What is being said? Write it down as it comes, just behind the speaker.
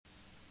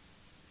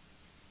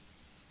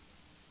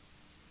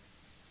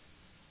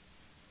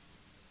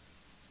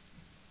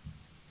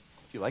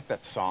like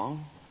that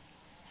song?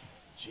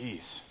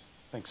 Jeez.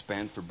 Thanks,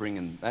 band, for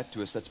bringing that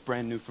to us. That's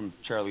brand new from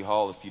Charlie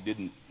Hall, if you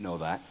didn't know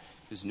that.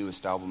 His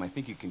newest album. I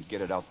think you can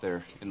get it out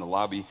there in the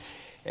lobby.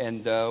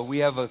 And we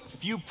have a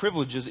few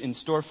privileges in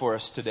store for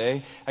us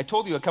today. I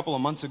told you a couple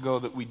of months ago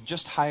that we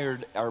just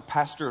hired our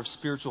pastor of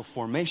spiritual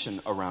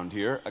formation around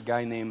here, a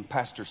guy named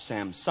Pastor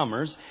Sam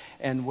Summers.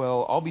 And,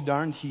 well, I'll be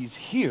darned, he's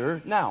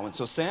here now. And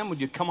so, Sam,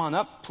 would you come on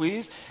up,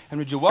 please? And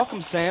would you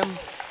welcome Sam?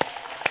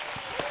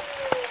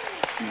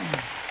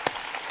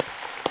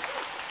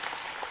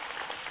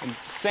 And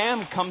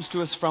Sam comes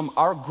to us from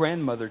our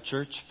grandmother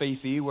church,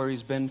 Faith E, where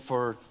he's been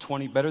for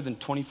better than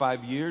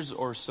 25 years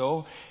or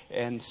so.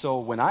 And so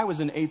when I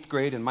was in 8th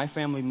grade and my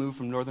family moved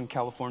from Northern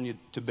California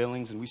to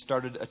Billings and we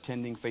started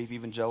attending Faith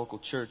Evangelical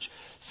Church,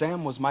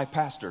 Sam was my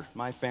pastor,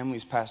 my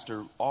family's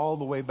pastor, all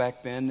the way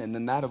back then. And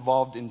then that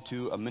evolved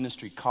into a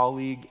ministry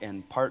colleague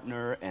and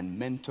partner and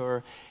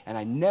mentor. And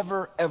I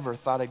never, ever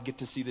thought I'd get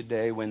to see the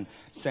day when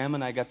Sam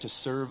and I got to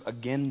serve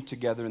again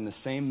together in the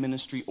same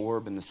ministry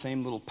orb, in the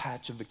same little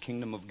patch of the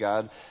kingdom of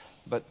God.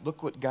 But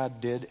look what God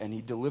did, and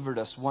He delivered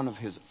us one of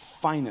His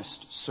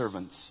finest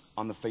servants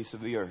on the face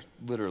of the earth,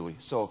 literally.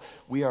 So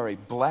we are a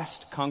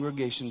blessed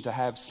congregation to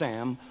have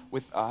Sam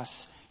with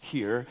us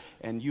here,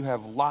 and you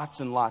have lots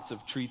and lots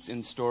of treats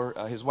in store.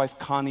 His wife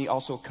Connie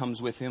also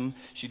comes with him.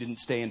 She didn't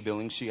stay in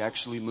Billings. She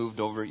actually moved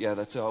over. Yeah,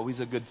 that's always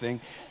a good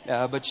thing.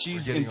 But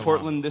she's in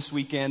Portland this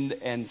weekend,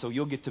 and so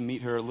you'll get to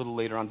meet her a little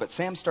later on. But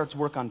Sam starts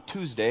work on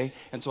Tuesday,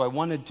 and so I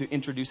wanted to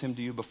introduce him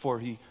to you before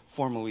he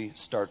formally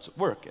starts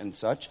work and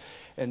such.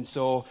 And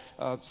so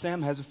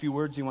Sam has a few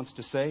words he wants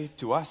to say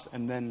to us,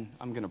 and then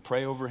I'm going to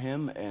pray over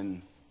him,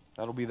 and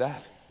that'll be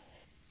that.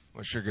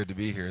 Well, sure good to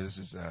be here. This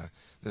is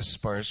this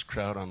sparse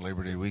crowd on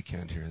Labor Day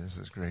weekend here. This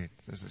is great.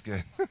 This is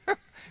good.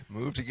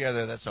 Move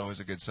together, that's always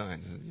a good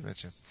sign, isn't it? You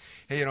betcha.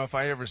 Hey, if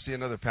I ever see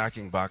another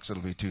packing box,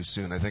 it'll be too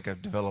soon. I think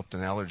I've developed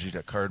an allergy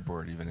to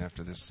cardboard even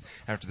after this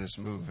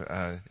move.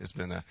 It's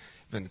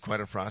been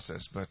quite a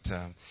process. But,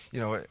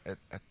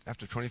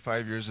 after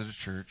 25 years at a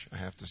church, I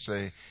have to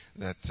say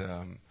that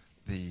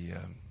the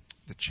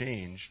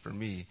change for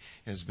me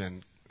has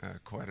been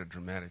quite a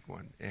dramatic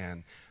one.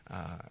 And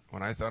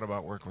when I thought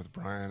about working with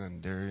Brian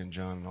and Derry and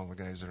John and all the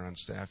guys that are on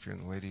staff here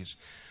and the ladies,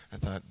 I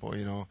thought,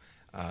 boy,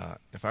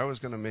 if I was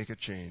going to make a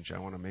change, I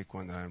want to make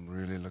one that I'm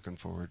really looking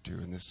forward to,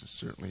 and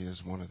certainly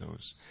is one of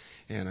those.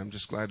 And I'm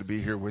just glad to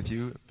be here with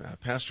you.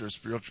 Pastor of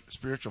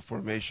spiritual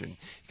formation.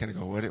 You kind of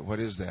go, what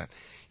is that?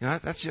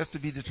 That's yet to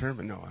be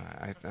determined. No,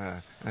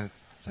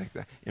 it's like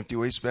that. Empty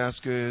waste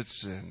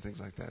baskets and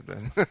things like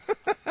that.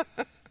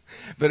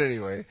 But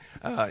anyway,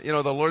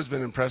 the Lord's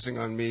been impressing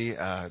on me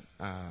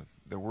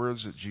the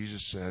words that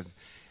Jesus said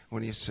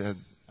when He said,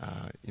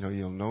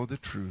 you'll know the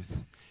truth,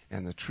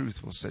 and the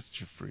truth will set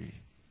you free.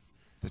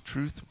 The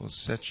truth will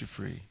set you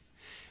free.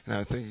 And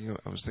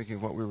I was thinking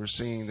of what we were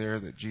singing there,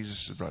 that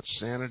Jesus has brought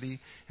sanity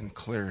and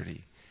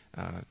clarity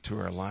to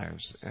our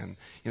lives. And,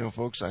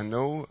 folks, I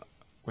know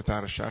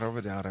without a shadow of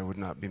a doubt I would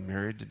not be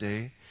married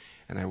today,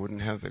 and I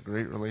wouldn't have the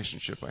great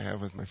relationship I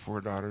have with my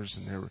 4 daughters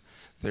and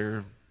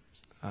their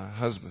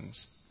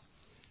husbands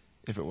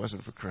if it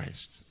wasn't for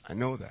Christ. I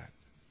know that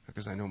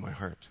because I know my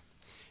heart.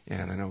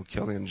 And I know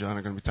Kelly and John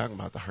are going to be talking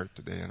about the heart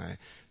today. And I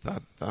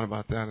thought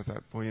about that. I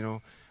thought, boy,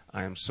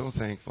 I am so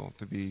thankful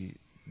to be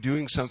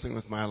doing something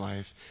with my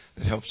life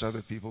that helps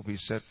other people be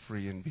set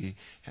free and be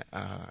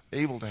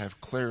able to have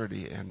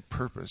clarity and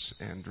purpose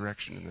and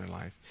direction in their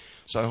life.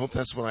 So I hope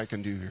that's what I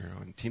can do here. I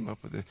want to team up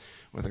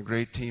with a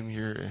great team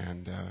here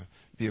and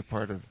be a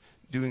part of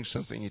doing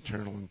something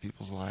eternal in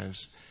people's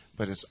lives.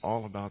 But it's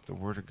all about the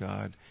Word of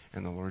God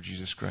and the Lord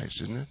Jesus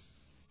Christ, isn't it?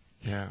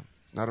 Yeah.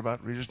 It's not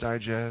about Reader's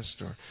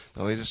Digest or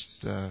the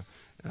latest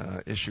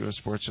issue of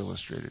Sports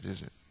Illustrated,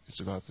 is it? It's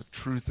about the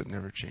truth that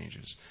never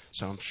changes.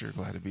 So I'm sure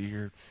glad to be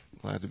here,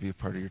 glad to be a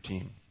part of your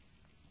team.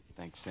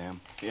 Thanks, Sam.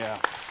 Yeah.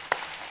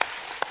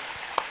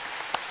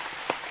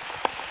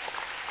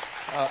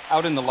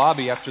 Out in the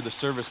lobby after the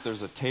service,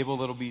 there's a table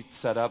that'll be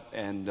set up,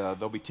 and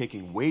they'll be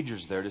taking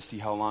wagers there to see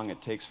how long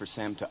it takes for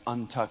Sam to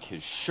untuck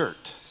his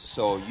shirt.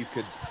 So you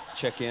could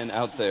check in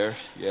out there.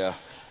 Yeah.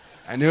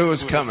 I knew it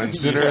was coming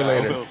sooner or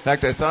later. In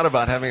fact, I thought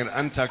about having it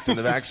untucked in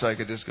the back so I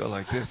could just go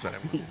like this, but I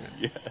wouldn't.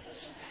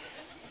 Yes.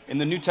 In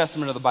the New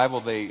Testament of the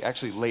Bible, they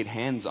actually laid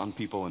hands on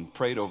people and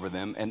prayed over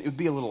them, and it would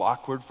be a little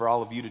awkward for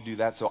all of you to do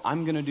that, so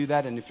I'm going to do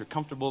that, and if you're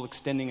comfortable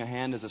extending a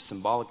hand as a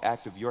symbolic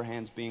act of your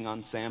hands being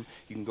on Sam,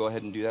 you can go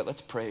ahead and do that.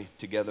 Let's pray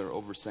together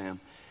over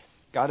Sam.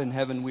 God in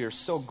heaven, we are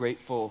so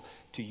grateful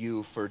to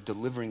you for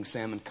delivering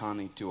Sam and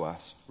Connie to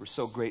us. We're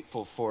so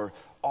grateful for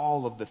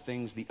all of the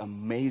things, the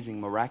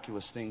amazing,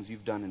 miraculous things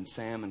you've done in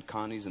Sam and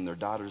Connie's and their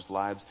daughters'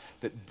 lives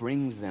that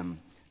brings them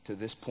to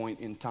this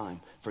point in time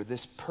for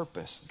this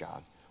purpose,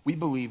 God. We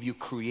believe you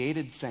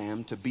created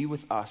Sam to be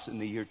with us in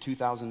the year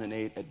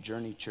 2008 at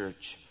Journey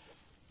Church.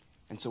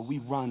 And so we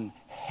run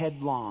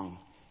headlong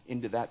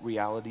into that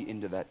reality,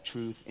 into that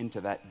truth,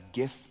 into that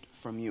gift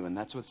from you. And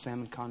that's what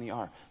Sam and Connie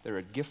are. They're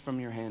a gift from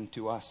your hand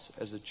to us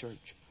as a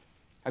church.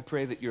 I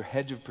pray that your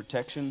hedge of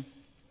protection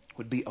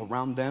would be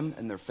around them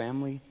and their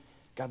family,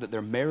 God, that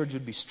their marriage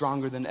would be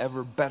stronger than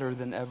ever, better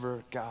than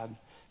ever, God,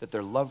 that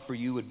their love for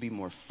you would be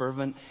more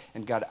fervent.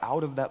 And God,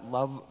 out of that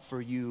love for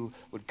you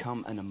would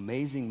come an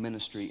amazing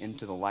ministry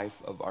into the life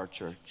of our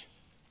church.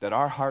 That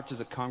our hearts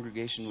as a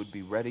congregation would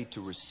be ready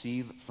to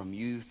receive from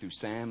you through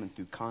Sam and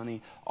through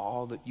Connie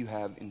all that you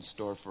have in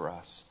store for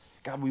us.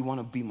 God, we want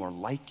to be more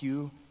like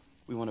you.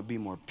 We want to be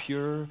more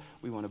pure.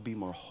 We want to be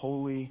more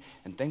holy.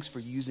 And thanks for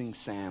using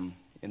Sam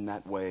in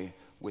that way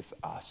with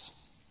us.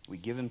 We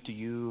give him to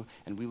you,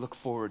 and we look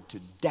forward to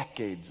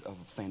decades of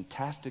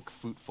fantastic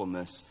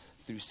fruitfulness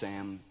through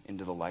Sam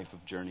into the life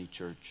of Journey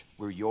Church.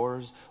 We're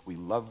yours. We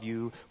love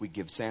you. We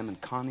give Sam and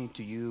Connie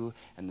to you.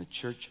 And the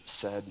church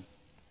said,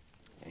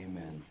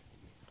 amen.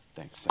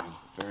 Thanks, Sam,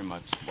 very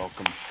much.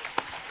 Welcome.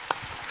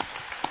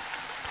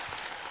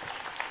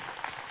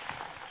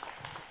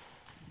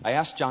 I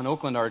asked John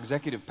Oakland, our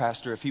executive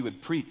pastor, if he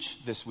would preach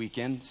this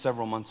weekend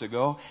several months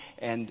ago,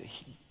 and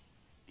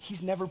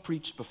he's never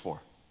preached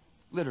before.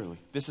 Literally.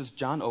 This is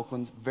John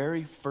Oakland's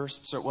very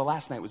first sermon. Well,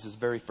 last night was his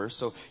very first,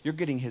 so you're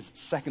getting his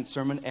second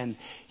sermon. And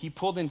he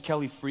pulled in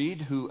Kelly Freed,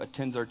 who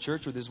attends our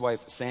church with his wife,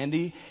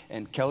 Sandy.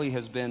 And Kelly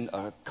has been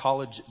a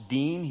college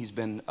dean. He's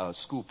been a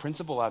school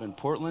principal out in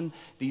Portland.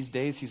 These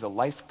days, he's a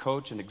life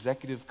coach, an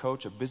executive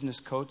coach, a business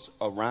coach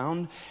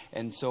around.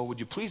 And so would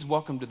you please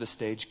welcome to the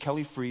stage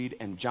Kelly Freed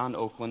and John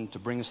Oakland to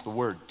bring us the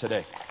word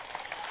today.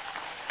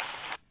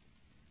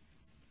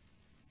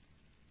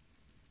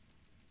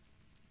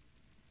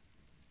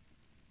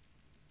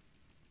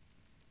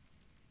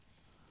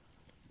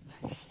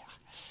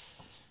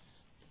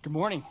 Good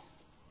morning.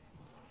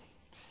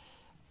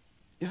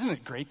 Isn't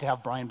it great to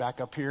have Brian back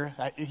up here?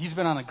 He's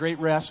been on a great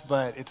rest,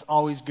 but it's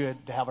always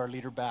good to have our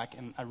leader back,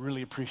 and I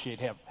really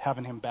appreciate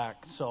having him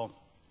back. So,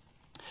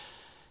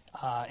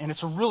 and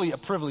it's really a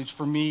privilege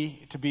for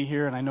me to be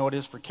here, and I know it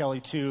is for Kelly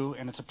too,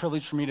 and it's a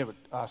privilege for me to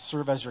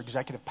serve as your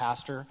executive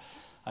pastor.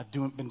 I've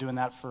been doing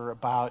that for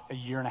about a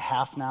year and a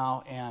half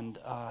now, and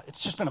it's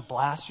just been a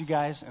blast, you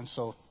guys, and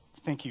so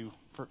thank you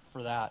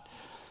for that.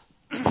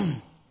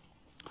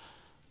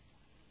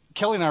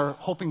 Kelly and I are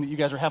hoping that you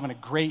guys are having a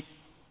great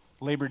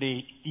Labor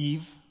Day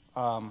Eve.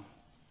 I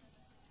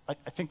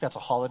think that's a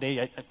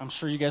holiday. I'm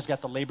sure you guys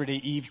got the Labor Day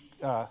Eve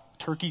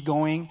turkey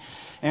going,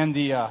 and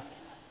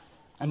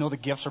I know the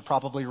gifts are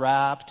probably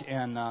wrapped,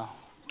 and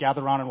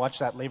gather around and watch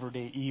that Labor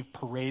Day Eve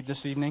parade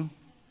this evening.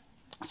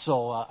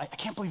 So I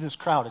can't believe this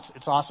crowd.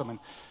 It's awesome, and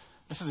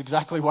this is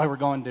exactly why we're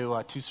going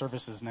to 2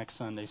 services next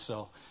Sunday.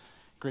 So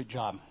great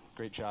job.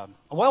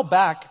 A while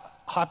back,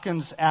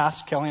 Hopkins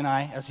asked Kelly and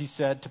I, as he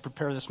said, to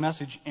prepare this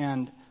message,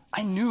 and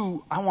I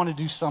knew I wanted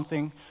to do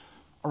something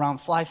around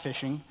fly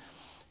fishing.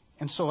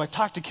 And so I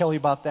talked to Kelly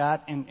about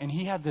that, and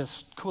he had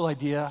this cool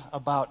idea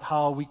about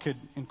how we could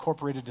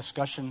incorporate a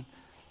discussion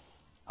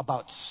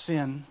about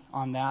sin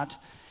on that.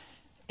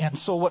 And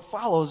so what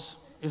follows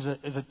is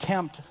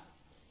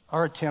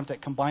our attempt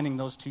at combining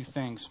those two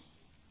things.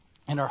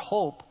 And our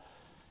hope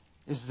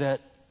is that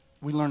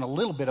we learn a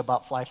little bit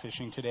about fly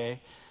fishing today,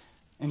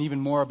 and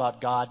even more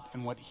about God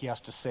and what he has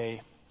to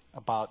say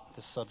about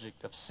the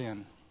subject of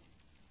sin.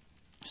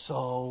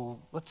 So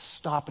let's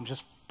stop and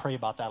just pray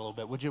about that a little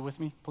bit. Would you with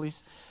me,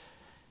 please?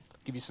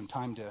 Give you some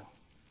time to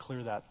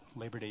clear that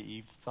Labor Day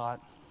Eve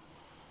thought.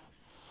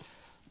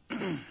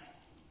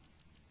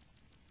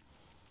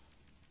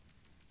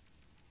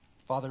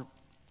 Father,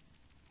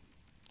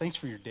 thanks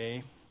for your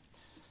day.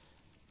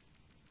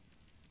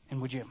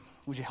 And would you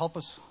help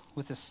us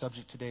with this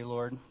subject today,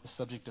 Lord, the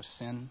subject of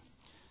sin?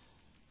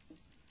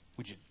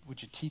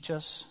 Would you teach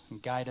us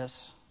and guide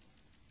us,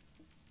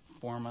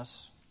 form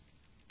us,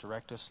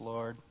 direct us,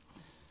 Lord?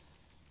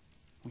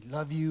 We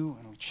love you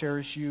and we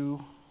cherish you,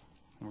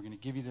 and we're going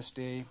to give you this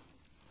day. And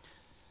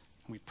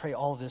we pray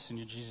all of this in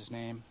your Jesus'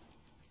 name.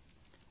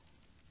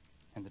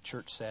 And the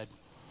church said,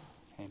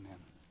 amen.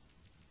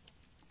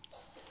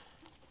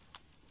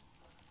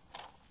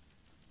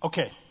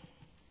 Okay,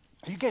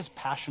 are you guys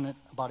passionate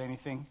about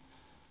anything?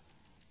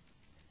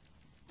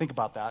 Think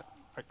about that.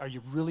 Are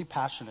you really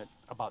passionate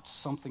about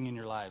something in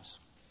your lives?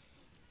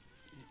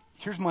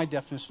 Here's my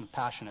definition of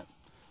passionate.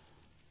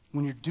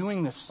 When you're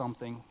doing this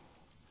something,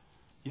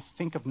 you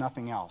think of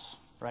nothing else,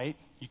 right?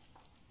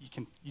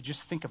 You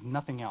just think of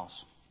nothing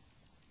else.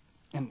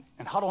 And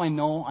how do I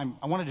know?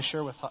 I wanted to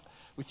share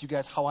with you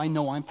guys how I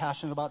know I'm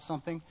passionate about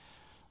something,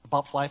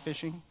 about fly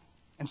fishing.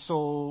 And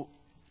so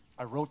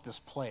I wrote this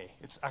play.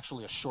 It's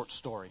actually a short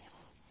story.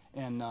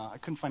 And I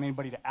couldn't find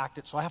anybody to act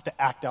it, so I have to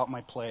act out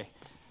my play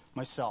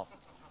myself.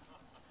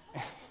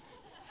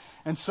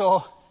 And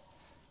so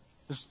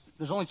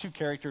there's only 2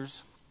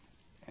 characters,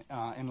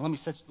 and let me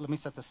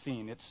set the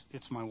scene.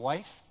 It's my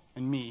wife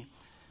and me,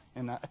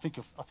 and I think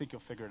you'll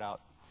figure it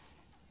out.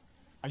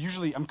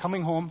 I'm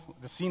coming home.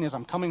 The scene is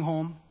I'm coming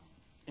home,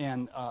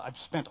 and I've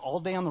spent all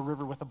day on the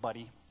river with a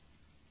buddy.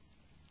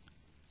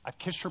 I've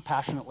kissed her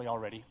passionately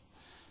already,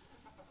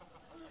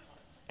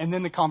 and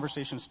then the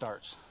conversation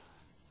starts.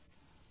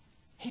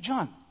 Hey,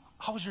 John,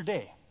 how was your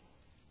day?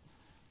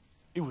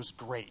 It was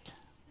great.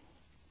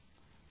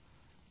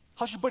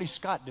 How's your buddy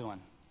Scott doing?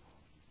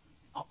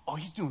 Oh,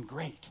 he's doing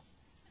great.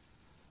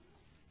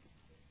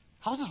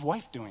 How's his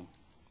wife doing?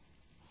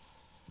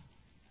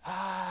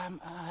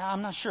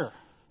 I'm not sure.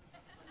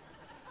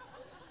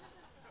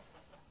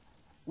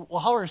 Well,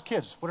 how are his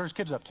kids? What are his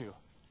kids up to?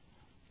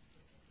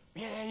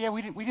 Yeah,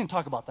 we didn't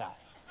talk about that.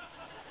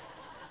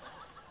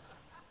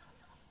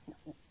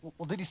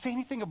 Well, did he say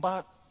anything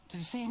about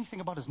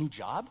his new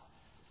job?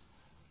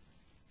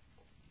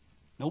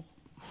 Nope.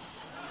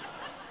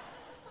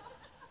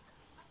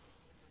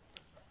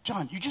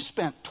 John, you just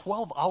spent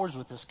 12 hours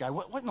with this guy.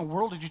 What in the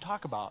world did you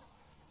talk about?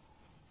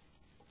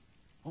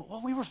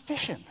 Well, we were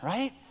fishing,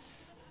 right?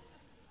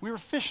 We were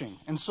fishing.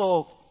 And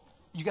so,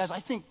 you guys, I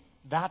think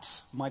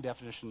that's my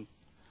definition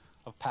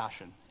of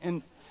passion.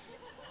 And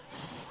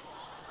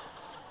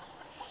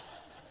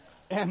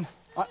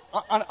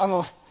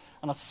on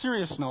a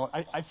serious note,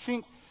 I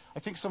think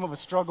some of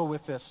us struggle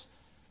with this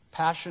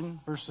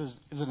passion versus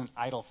is it an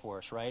idol for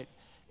us, right?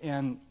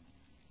 And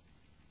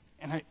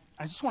I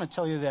just want to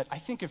tell you that I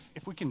think if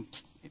we can,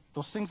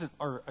 those things that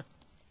are,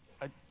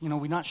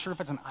 we're not sure if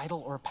it's an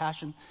idol or a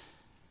passion,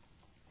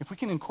 if we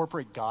can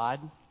incorporate God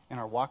in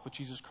our walk with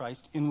Jesus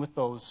Christ in with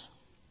those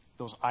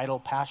idol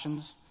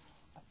passions,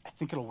 I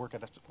think it'll work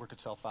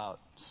itself out.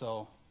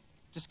 So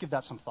just give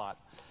that some thought.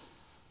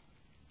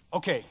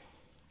 Okay.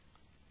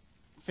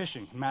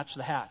 Fishing, match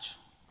the hatch.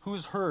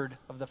 Who's heard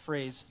of the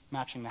phrase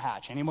matching the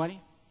hatch?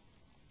 Anybody?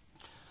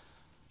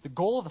 The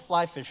goal of the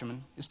fly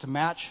fisherman is to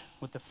match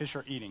what the fish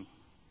are eating.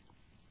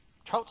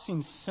 Trout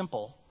seems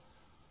simple,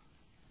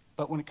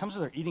 but when it comes to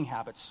their eating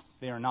habits,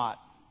 they are not.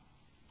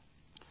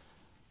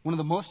 One of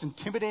the most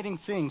intimidating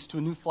things to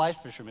a new fly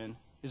fisherman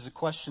is the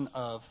question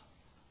of,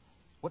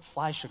 what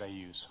fly should I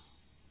use?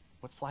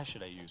 What fly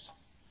should I use?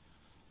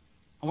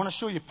 I want to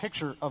show you a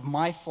picture of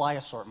my fly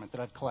assortment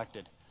that I've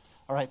collected.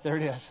 All right, there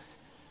it is.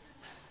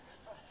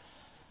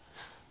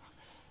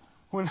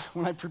 When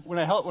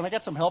I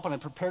got some help and I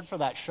prepared for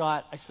that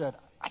shot, I said,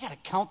 I got to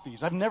count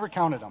these. I've never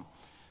counted them.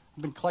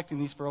 I've been collecting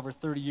these for over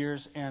 30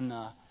 years, and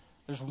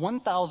there's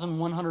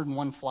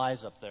 1,101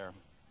 flies up there.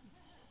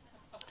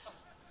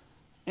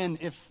 And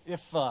if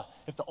the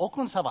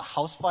Oaklands have a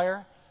house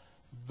fire,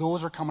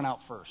 those are coming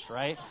out first,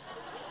 right?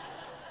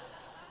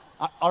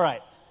 All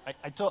right.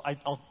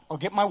 I'll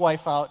get my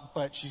wife out,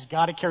 but she's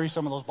got to carry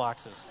some of those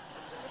boxes.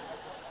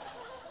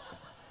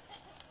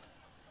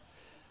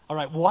 All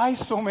right, why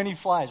so many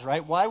flies,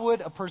 right? Why would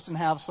a person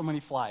have so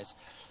many flies?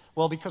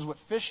 Well, because what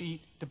fish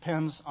eat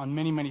depends on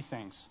many, many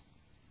things.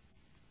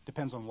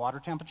 Depends on water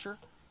temperature,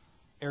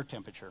 air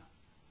temperature,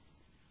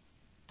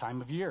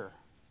 time of year.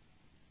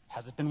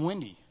 Has it been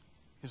windy?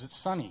 Is it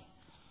sunny?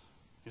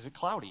 Is it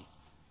cloudy?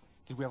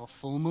 Did we have a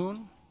full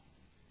moon?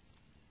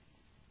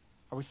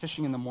 Are we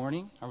fishing in the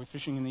morning? Are we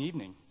fishing in the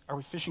evening? Are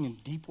we fishing in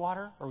deep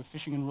water? Or are we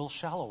fishing in real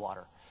shallow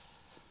water?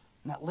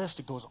 And that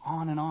list, it goes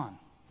on and on.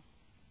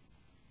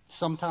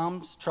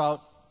 Sometimes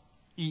trout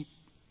eat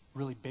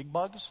really big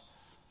bugs,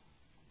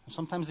 and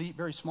sometimes they eat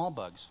very small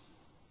bugs.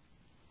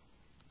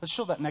 Let's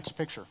show that next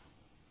picture.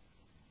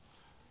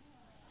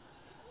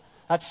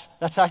 That's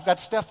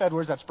Steph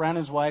Edwards. That's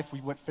Brandon's wife.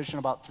 We went fishing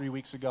about 3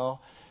 weeks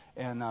ago,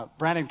 and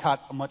Brandon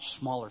caught a much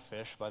smaller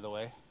fish, by the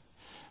way.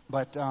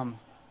 But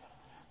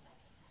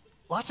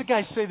lots of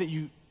guys say that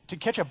to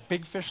catch a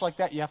big fish like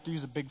that, you have to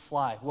use a big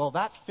fly. Well,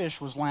 that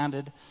fish was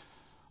landed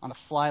on a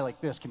fly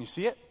like this. Can you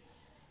see it?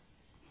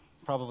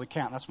 Probably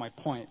can't. That's my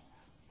point.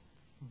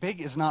 Big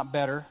is not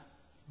better.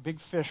 Big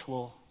fish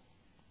will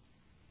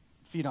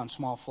feed on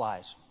small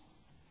flies.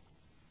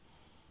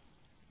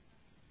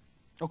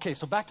 Okay,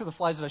 so back to the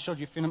flies that I showed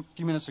you a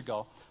few minutes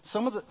ago.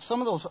 Some of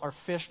those are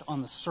fished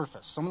on the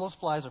surface. Some of those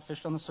flies are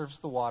fished on the surface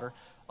of the water.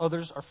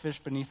 Others are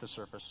fished beneath the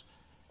surface.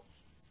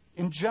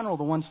 In general,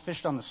 the ones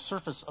fished on the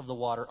surface of the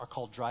water are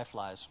called dry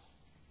flies.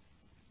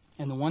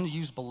 And the ones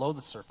used below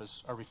the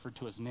surface are referred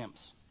to as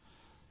nymphs.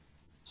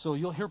 So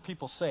you'll hear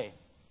people say,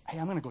 hey,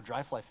 I'm going to go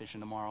dry fly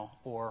fishing tomorrow,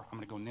 or I'm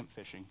going to go nymph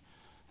fishing.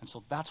 And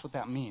so that's what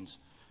that means.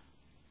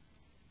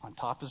 On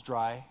top is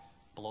dry,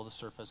 below the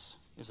surface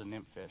is a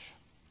nymph fish.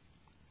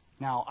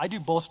 Now, I do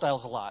both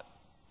styles a lot.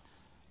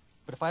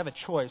 But if I have a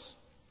choice,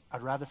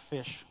 I'd rather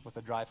fish with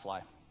a dry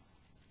fly.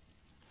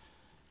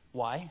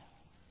 Why?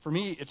 For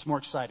me, it's more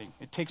exciting.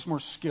 It takes more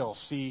skill.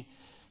 See,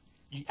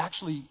 you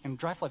actually, in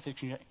dry fly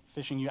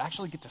fishing, you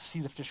actually get to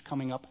see the fish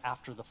coming up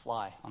after the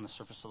fly on the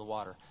surface of the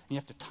water. And you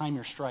have to time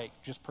your strike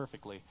just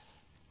perfectly.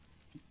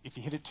 If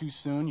you hit it too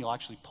soon, you'll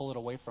actually pull it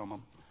away from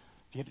him.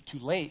 If you hit it too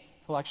late,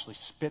 he'll actually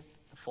spit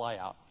the fly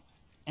out.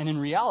 And in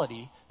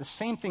reality, the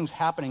same thing's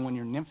happening when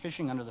you're nymph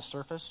fishing under the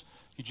surface.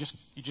 You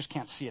just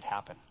can't see it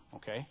happen,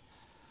 okay?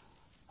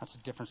 That's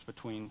the difference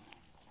between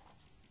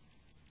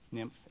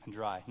nymph and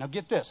dry. Now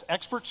get this.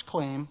 Experts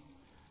claim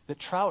that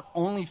trout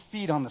only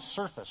feed on the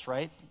surface,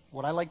 right?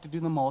 What I like to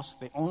do the most,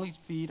 they only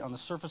feed on the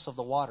surface of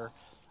the water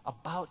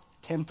about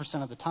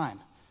 10% of the time.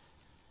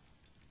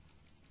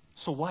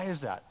 So why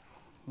is that?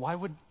 Why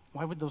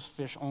would those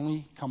fish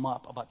only come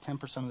up about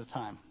 10% of the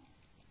time?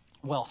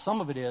 Well,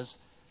 some of it is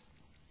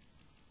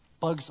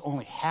bugs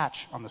only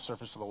hatch on the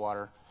surface of the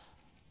water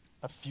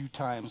a few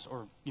times,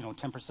 or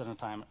 10% of the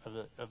time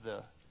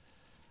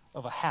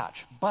of a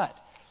hatch. But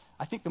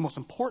I think the most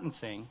important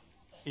thing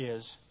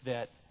is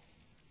that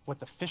what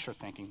the fish are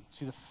thinking.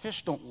 See, the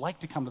fish don't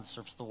like to come to the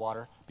surface of the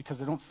water because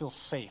they don't feel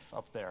safe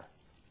up there,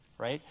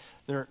 right?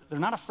 They're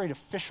not afraid of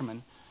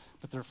fishermen,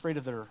 but they're afraid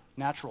of their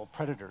natural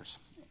predators.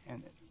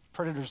 And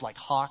predators like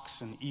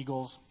hawks and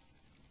eagles,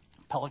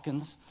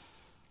 pelicans,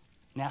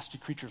 nasty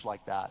creatures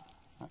like that.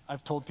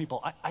 I've told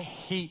people, I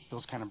hate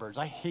those kind of birds.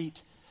 I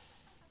hate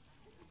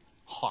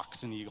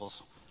hawks and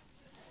eagles.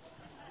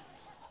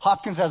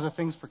 Hopkins has a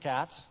things for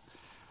cats.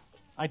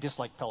 I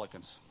dislike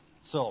pelicans.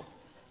 So,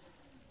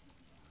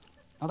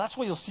 now that's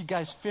why you'll see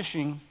guys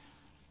fishing.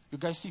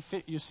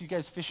 You'll see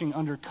guys fishing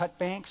under cut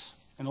banks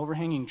and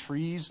overhanging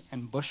trees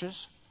and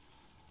bushes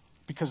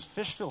because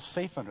fish feel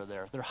safe under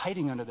there. They're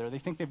hiding under there. They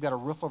think they've got a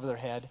roof over their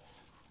head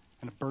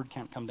and a bird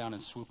can't come down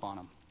and swoop on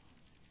them.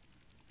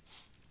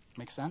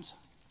 Make sense?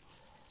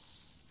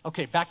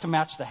 Okay, back to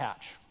match the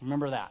hatch.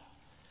 Remember that.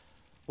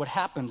 What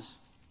happens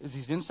is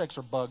these insects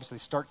or bugs, they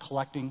start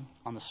collecting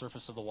on the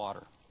surface of the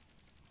water.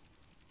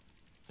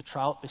 The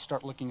trout, they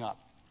start looking up.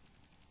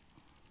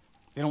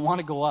 They don't want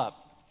to go up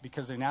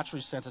because they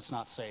naturally sense it's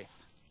not safe.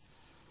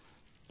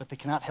 But they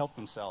cannot help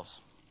themselves.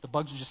 The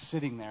bugs are just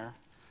sitting there,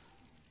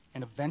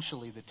 and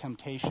eventually the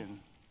temptation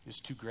is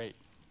too great.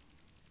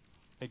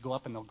 They go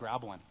up and they'll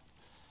grab one.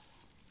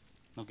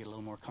 They'll get a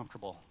little more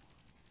comfortable.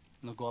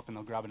 And they'll go up and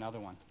they'll grab another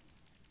one.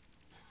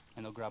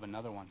 And they'll grab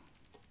another one.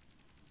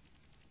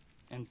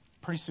 And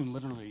pretty soon,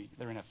 literally,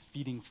 they're in a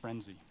feeding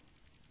frenzy.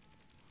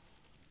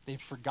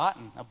 They've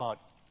forgotten about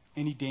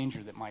any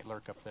danger that might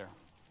lurk up there.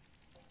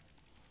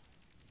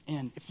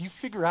 And if you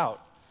figure out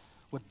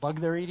what bug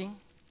they're eating,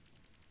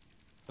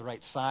 the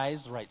right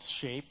size, the right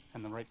shape,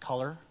 and the right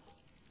color,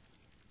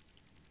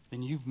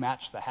 then you've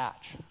matched the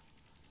hatch.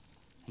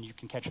 And you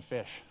can catch a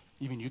fish.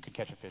 Even you could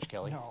catch a fish,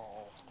 Kelly. No.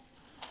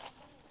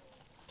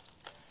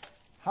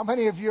 How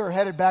many of you are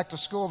headed back to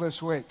school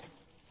this week?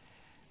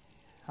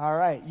 All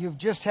right. You've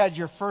just had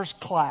your first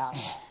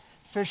class,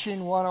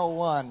 Fishing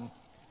 101.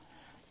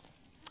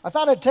 I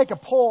thought I'd take a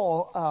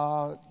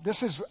poll.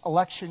 This is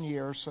election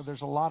year, so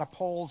there's a lot of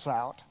polls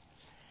out.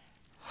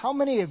 How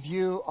many of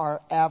you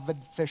are avid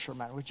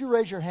fishermen? Would you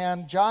raise your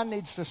hand? John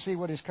needs to see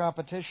what his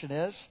competition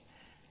is.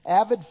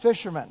 Avid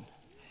fishermen.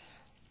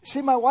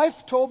 See, my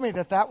wife told me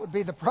that would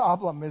be the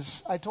problem.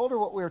 I told her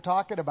what we were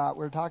talking about.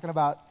 We were talking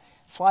about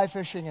fly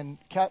fishing and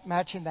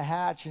matching the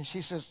hatch, and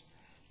she says,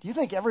 do you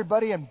think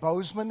everybody in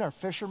Bozeman are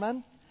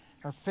fishermen?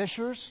 Are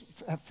fishers?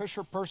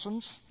 Fisher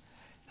persons?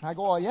 And I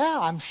go, well, yeah,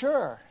 I'm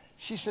sure.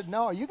 She said,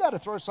 no, you got to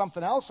throw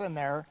something else in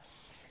there.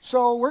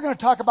 So we're going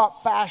to talk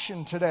about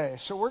fashion today.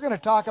 So we're going to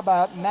talk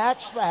about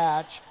match the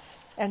hatch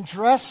and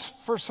dress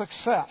for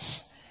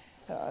success.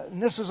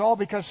 And this is all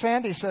because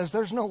Sandy says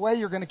there's no way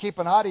you're going to keep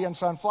an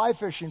audience on fly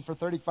fishing for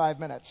 35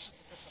 minutes.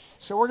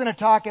 So we're going to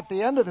talk at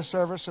the end of the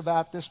service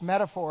about this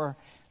metaphor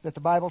that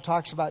the Bible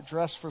talks about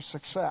dress for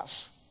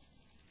success.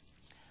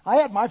 I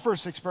had my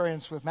first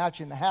experience with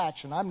matching the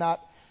hatch, and I'm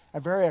not a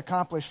very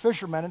accomplished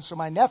fisherman, and so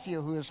my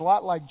nephew, who is a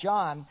lot like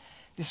John,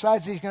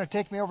 decides he's going to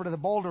take me over to the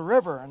Boulder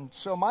River. And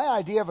so my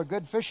idea of a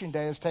good fishing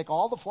day is take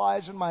all the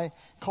flies in my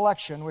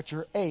collection, which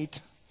are 8,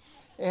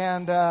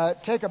 and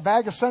take a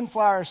bag of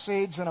sunflower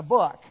seeds and a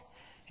book.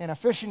 And if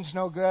fishing's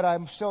no good,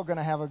 I'm still going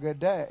to have a good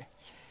day.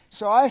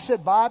 So I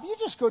said, Bob, you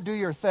just go do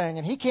your thing.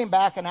 And he came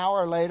back an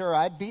hour later.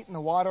 I'd beaten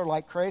the water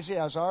like crazy.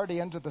 I was already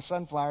into the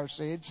sunflower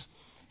seeds.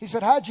 He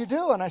said, how'd you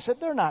do? And I said,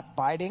 they're not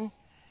biting.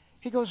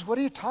 He goes, what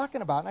are you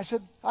talking about? And I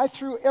said, I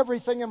threw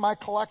everything in my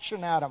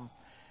collection at him.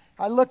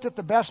 I looked at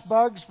the best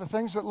bugs, the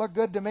things that looked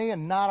good to me,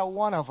 and not a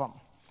one of them.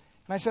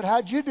 And I said,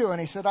 how'd you do? And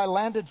he said, I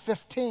landed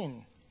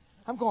 15.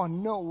 I'm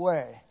going, no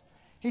way.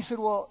 He said,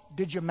 well,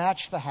 did you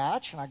match the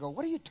hatch? And I go,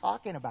 what are you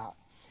talking about?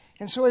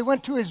 And so he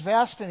went to his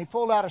vest and he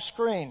pulled out a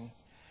screen,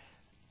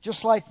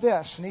 just like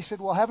this. And he said,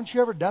 well, haven't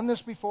you ever done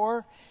this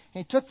before? And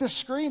he took this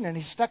screen and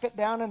he stuck it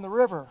down in the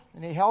river.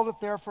 And he held it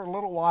there for a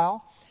little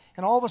while.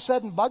 And all of a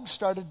sudden, bugs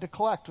started to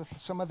collect with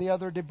some of the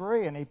other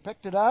debris. And he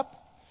picked it up.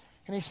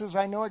 And he says,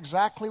 I know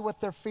exactly what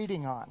they're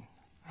feeding on.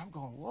 I'm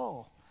going,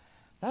 whoa,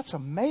 that's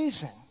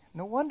amazing.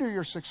 No wonder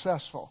you're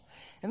successful.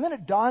 And then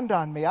it dawned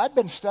on me. I'd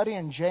been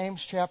studying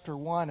James chapter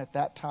 1 at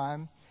that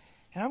time.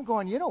 And I'm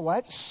going, you know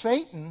what?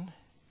 Satan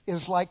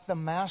is like the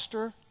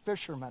master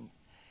fisherman.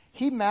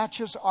 He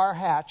matches our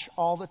hatch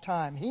all the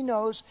time. He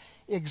knows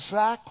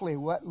exactly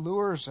what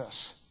lures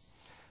us.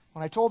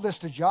 When I told this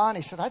to John,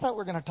 he said, I thought we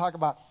were going to talk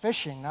about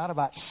fishing, not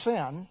about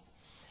sin.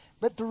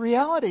 But the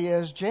reality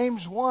is,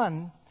 James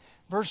 1,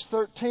 verse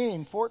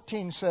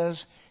 14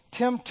 says,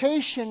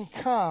 temptation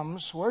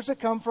comes, where does it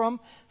come from?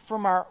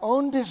 From our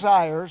own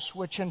desires,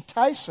 which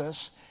entice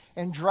us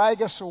and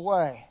drag us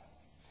away.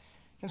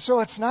 And so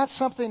it's not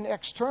something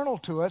external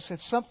to us,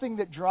 it's something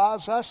that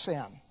draws us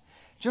in.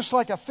 Just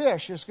like a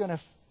fish is going to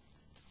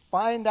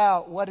find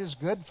out what is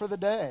good for the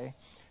day,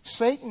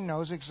 Satan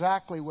knows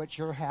exactly what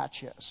your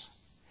hatch is.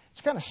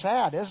 It's kind of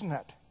sad, isn't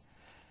it?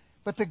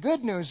 But the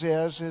good news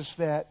is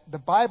that the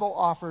Bible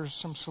offers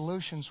some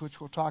solutions which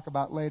we'll talk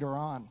about later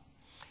on.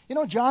 You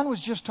know, John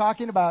was just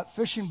talking about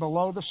fishing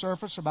below the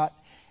surface about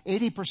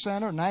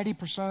 80% or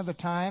 90% of the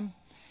time.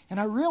 And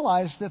I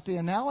realized that the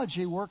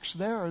analogy works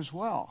there as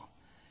well.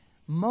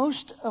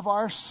 Most of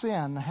our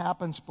sin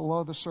happens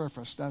below the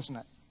surface, doesn't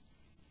it?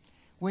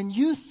 When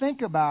you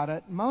think about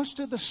it, most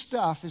of the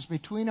stuff is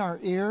between our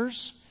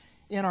ears,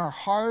 in our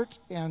heart,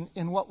 and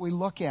in what we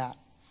look at.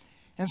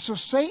 And so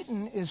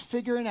Satan is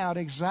figuring out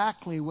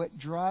exactly what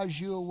draws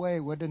you away,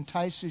 what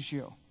entices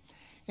you.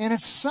 And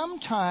it's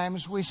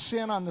sometimes we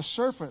sin on the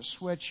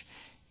surface, which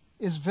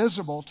is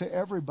visible to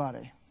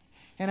everybody.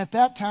 And at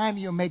that time,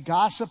 you may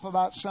gossip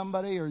about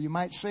somebody, or you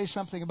might say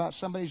something about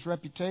somebody's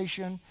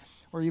reputation,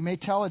 or you may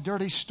tell a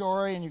dirty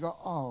story, and you go,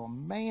 oh,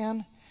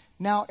 man,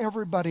 now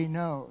everybody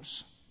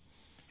knows.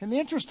 And the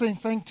interesting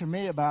thing to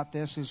me about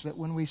this is that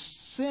when we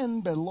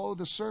sin below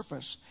the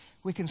surface,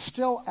 we can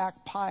still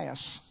act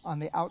pious on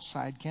the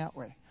outside, can't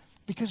we?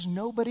 Because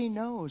nobody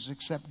knows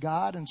except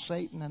God and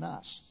Satan and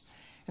us.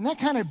 And that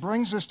kind of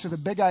brings us to the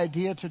big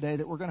idea today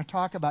that we're going to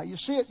talk about. You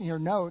see it in your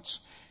notes,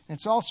 and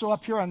it's also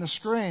up here on the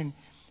screen.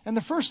 And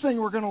the first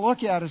thing we're going to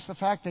look at is the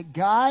fact that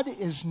God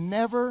is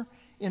never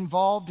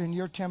involved in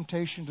your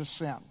temptation to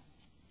sin.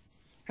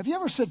 Have you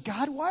ever said,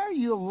 God, why are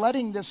you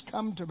letting this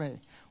come to me?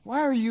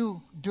 Why are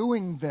you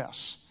doing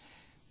this?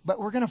 But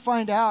we're going to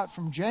find out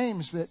from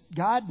James that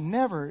God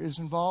never is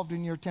involved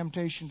in your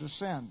temptation to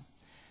sin.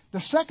 The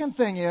second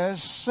thing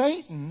is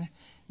Satan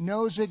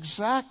knows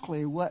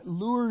exactly what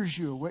lures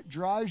you, what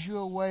draws you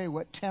away,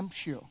 what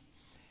tempts you.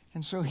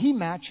 And so he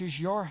matches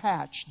your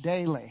hatch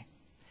daily.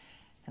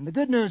 And the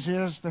good news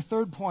is, the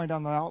third point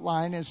on the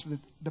outline is that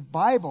the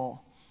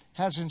Bible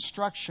has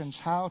instructions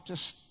how to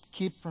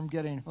keep from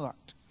getting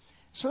hooked.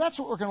 So that's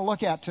what we're going to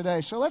look at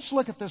today. So let's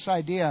look at this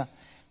idea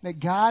that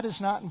God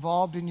is not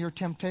involved in your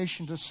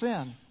temptation to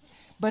sin.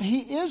 But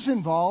he is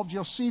involved,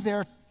 you'll see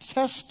there,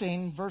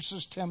 testing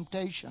versus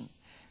temptation.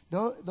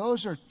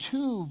 Those are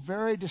two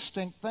very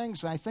distinct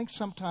things. And I think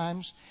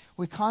sometimes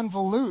we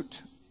convolute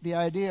the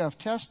idea of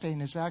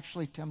testing as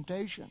actually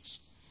temptations.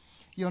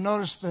 You'll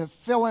notice the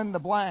fill in the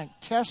blank.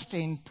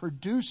 Testing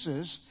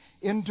produces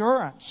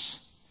endurance.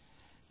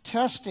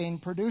 Testing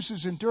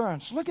produces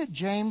endurance. Look at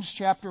James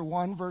chapter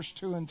 1, verse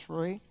 2 and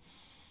 3.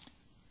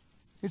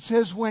 It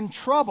says, when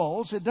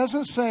troubles, it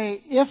doesn't say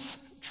if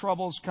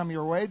troubles come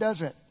your way,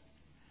 does it?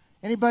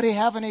 Anybody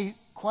have any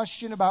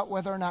question about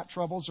whether or not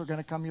troubles are going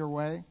to come your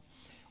way?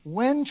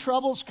 When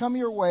troubles come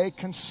your way,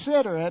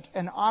 consider it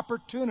an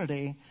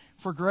opportunity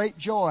for great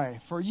joy.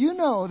 For you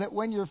know that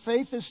when your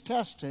faith is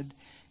tested,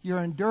 your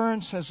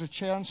endurance has a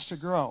chance to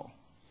grow.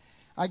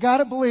 I got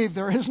to believe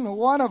there isn't a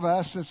one of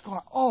us that's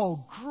going,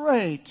 oh,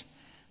 great,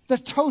 the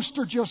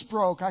toaster just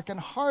broke. I can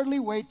hardly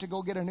wait to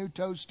go get a new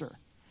toaster.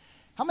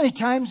 How many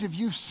times have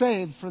you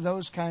saved for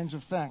those kinds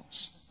of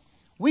things?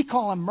 We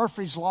call him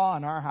Murphy's Law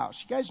in our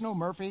house. You guys know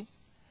Murphy?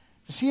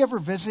 Does he ever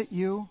visit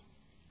you?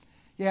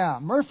 Yeah,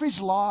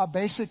 Murphy's Law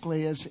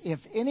basically is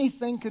if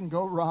anything can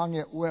go wrong,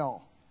 it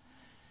will.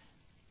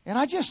 And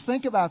I just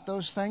think about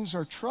those things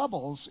are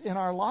troubles in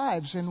our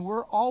lives, and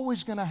we're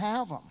always going to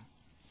have them.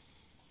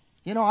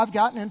 You know, I've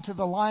gotten into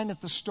the line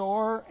at the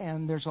store,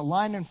 and there's a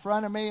line in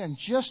front of me, and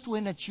just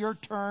when it's your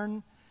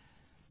turn,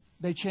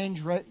 they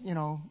change,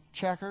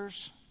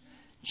 checkers.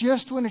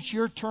 Just when it's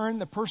your turn,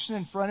 the person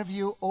in front of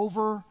you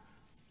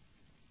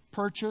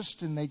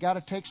over-purchased, and they got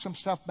to take some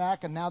stuff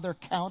back, and now they're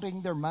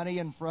counting their money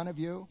in front of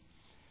you.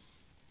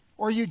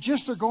 Or you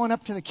just are going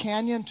up to the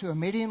canyon to a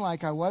meeting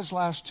like I was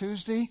last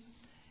Tuesday,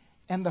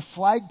 and the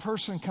flag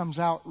person comes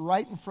out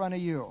right in front of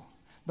you.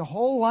 The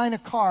whole line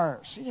of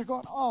cars. And you're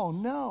going, oh,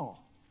 no.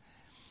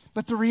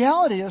 But the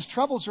reality is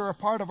troubles are a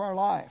part of our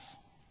life.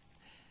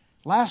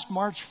 Last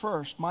March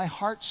 1st, my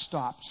heart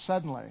stopped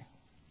suddenly.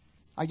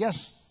 I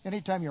guess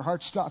anytime your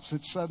heart stops,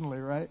 it's suddenly,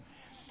 right?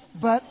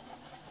 But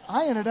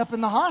I ended up in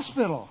the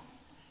hospital.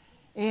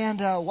 And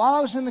while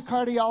I was in the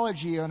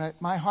cardiology unit,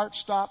 my heart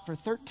stopped for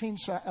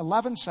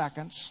 11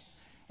 seconds,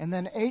 and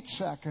then 8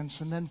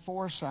 seconds, and then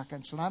 4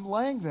 seconds. And I'm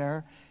laying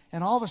there,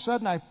 and all of a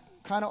sudden I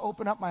kind of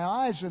open up my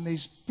eyes, and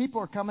these people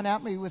are coming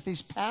at me with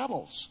these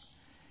paddles.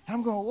 And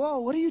I'm going, whoa,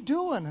 what are you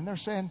doing? And they're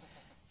saying,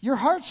 your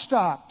heart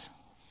stopped.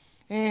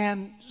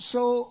 And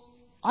so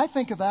I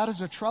think of that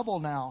as a trouble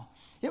now.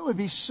 It would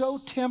be so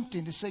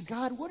tempting to say,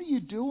 God, what are you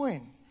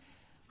doing?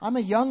 I'm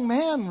a young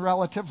man,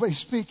 relatively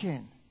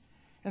speaking.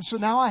 And so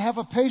now I have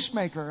a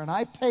pacemaker, and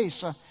I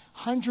pace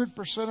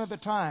 100% of the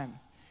time,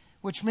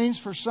 which means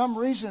for some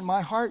reason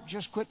my heart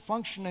just quit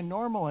functioning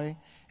normally,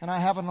 and I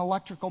have an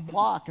electrical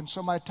block. And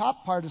so my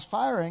top part is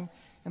firing,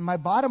 and my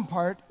bottom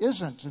part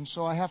isn't. And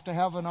so I have to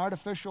have an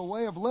artificial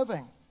way of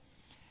living.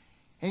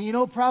 And you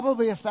know,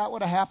 probably if that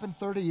would have happened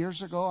 30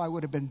 years ago, I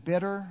would have been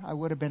bitter. I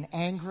would have been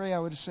angry. I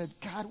would have said,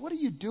 God, what are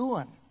you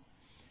doing?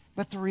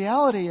 But the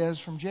reality is,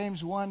 from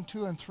James 1,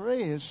 2, and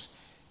 3 is,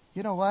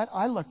 you know what?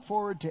 I look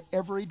forward to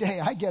every day.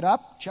 I get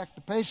up, check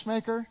the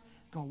pacemaker,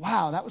 go,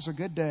 wow, that was a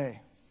good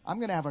day. I'm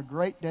going to have a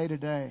great day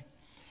today.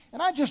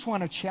 And I just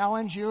want to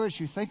challenge you as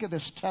you think of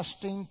this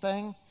testing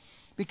thing,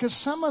 because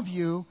some of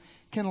you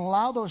can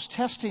allow those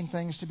testing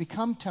things to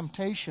become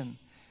temptation.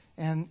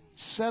 and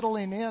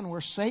settling in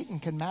where Satan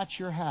can match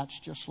your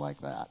hatch just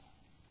like that.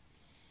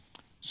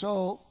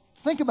 So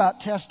think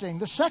about testing.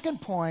 The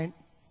second point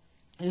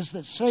is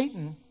that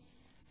Satan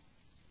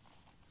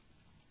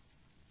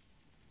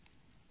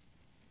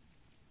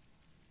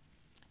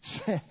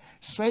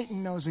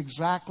knows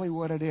exactly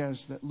what it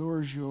is that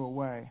lures you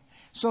away.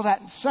 So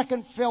that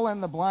second fill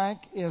in the blank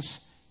is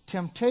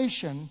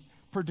temptation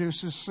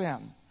produces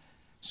sin.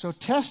 So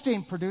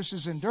testing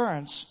produces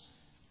endurance.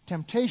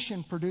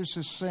 Temptation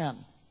produces sin.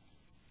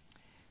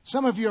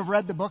 Some of you have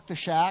read the book The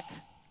Shack.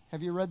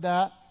 Have you read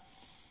that?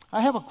 I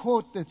have a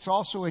quote that's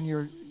also in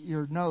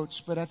your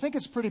notes, but I think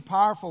it's pretty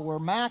powerful, where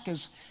Mac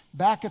is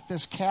back at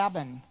this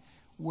cabin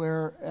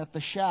at the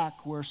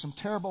shack where some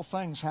terrible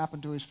things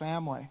happen to his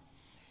family.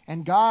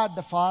 And God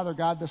the Father,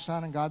 God the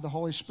Son, and God the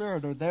Holy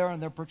Spirit are there,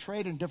 and they're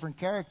portrayed in different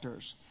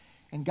characters.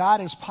 And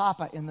God is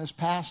Papa in this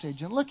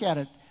passage. And look at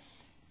it.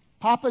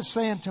 Papa's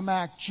saying to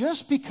Mac,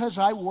 just because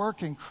I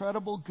work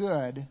incredible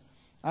good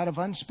out of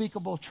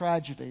unspeakable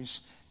tragedies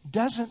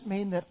doesn't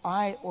mean that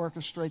I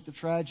orchestrate the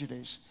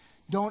tragedies.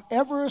 Don't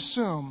ever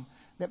assume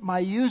that my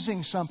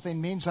using something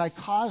means I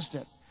caused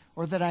it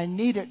or that I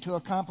need it to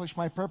accomplish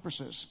my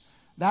purposes.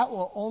 That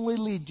will only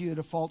lead you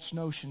to false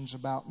notions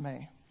about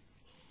me.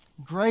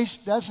 Grace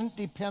doesn't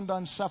depend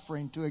on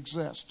suffering to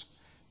exist.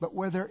 But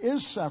where there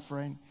is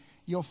suffering,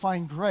 you'll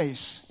find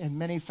grace in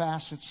many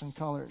facets and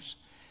colors.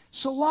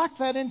 So lock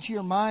that into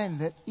your mind,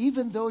 that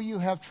even though you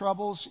have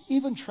troubles,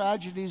 even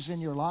tragedies in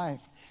your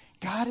life,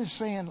 God is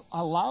saying,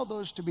 allow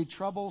those to be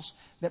troubles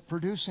that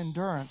produce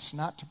endurance,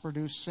 not to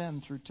produce sin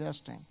through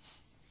testing.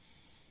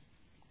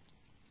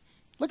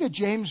 Look at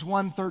James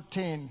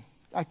 1:13.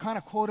 I kind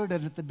of quoted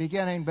it at the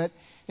beginning, but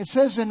it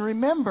says, and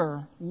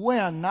remember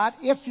when, not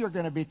if you're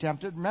going to be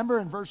tempted. Remember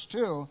in verse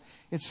 2,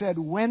 it said,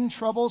 when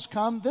troubles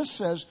come. This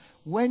says,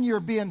 when you're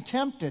being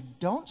tempted.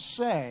 Don't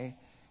say,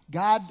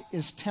 God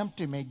is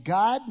tempting me.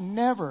 God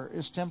never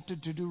is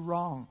tempted to do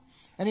wrong.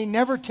 And He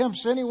never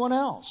tempts anyone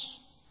else.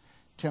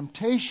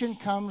 Temptation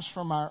comes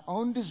from our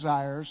own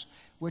desires,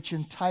 which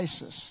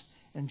entice us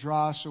and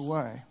draw us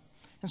away.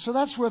 And so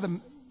that's where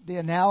the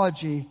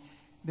analogy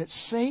that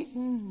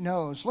Satan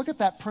knows. Look at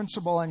that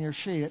principle on your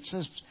sheet. It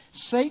says,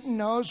 Satan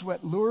knows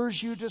what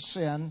lures you to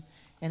sin,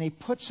 and he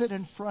puts it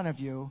in front of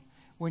you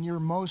when you're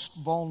most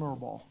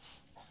vulnerable.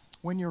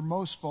 When you're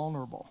most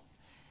vulnerable.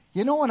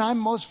 You know when I'm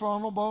most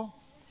vulnerable?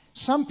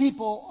 Some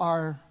people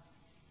are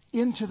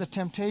into the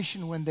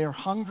temptation when they're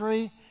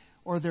hungry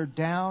or they're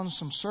down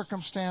some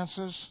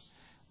circumstances.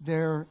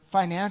 They're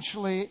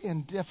financially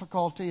in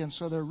difficulty, and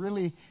so they're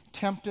really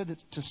tempted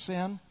to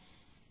sin.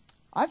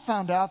 I've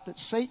found out that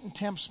Satan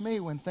tempts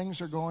me when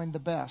things are going the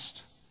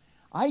best.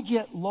 I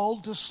get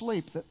lulled to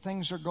sleep that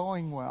things are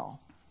going well.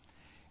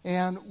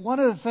 And one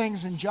of the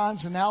things in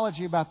John's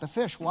analogy about the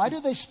fish, why do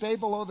they stay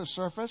below the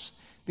surface?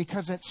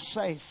 Because it's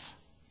safe.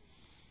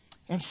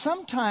 And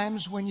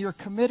sometimes when you're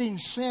committing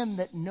sin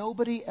that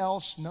nobody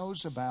else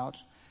knows about,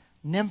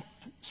 nymph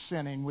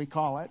sinning we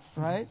call it,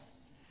 right?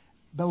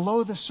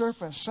 Below the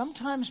surface.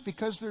 Sometimes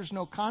because there's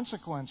no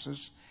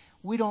consequences,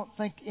 we don't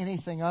think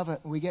anything of it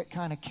and we get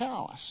kind of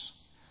callous.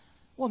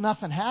 Well,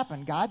 nothing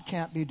happened. God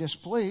can't be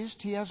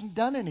displeased. He hasn't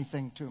done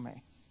anything to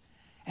me.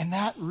 And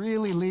that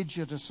really leads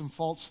you to some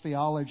false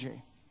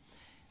theology.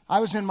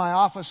 I was in my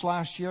office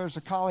last year as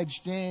a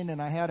college dean,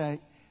 and I had a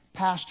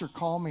pastor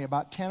call me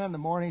about 10 in the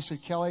morning. He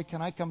said, Kelly,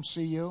 can I come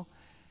see you?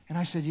 And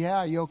I said, yeah,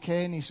 are you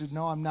okay? And he said,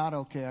 no, I'm not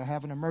okay. I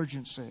have an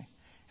emergency.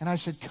 And I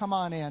said, come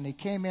on in. He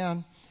came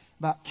in.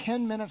 About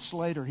 10 minutes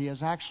later, he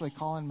is actually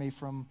calling me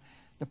from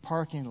the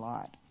parking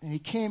lot. And he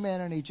came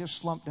in and he just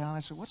slumped down.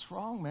 I said, what's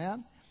wrong,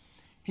 man?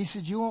 He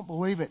said, you won't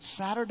believe it.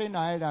 Saturday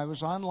night, I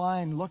was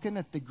online looking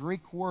at the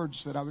Greek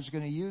words that I was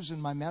going to use in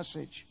my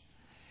message.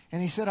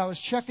 And he said, I was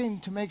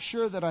checking to make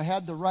sure that I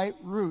had the right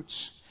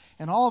roots.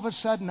 And all of a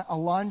sudden, a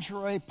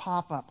lingerie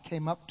pop-up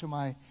came up to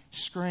my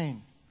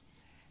screen.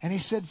 And he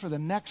said, for the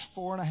next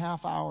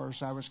 4.5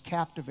 hours, I was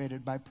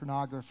captivated by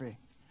pornography.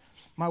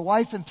 My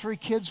wife and 3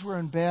 kids were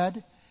in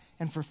bed,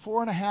 and for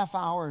 4.5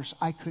 hours,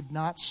 I could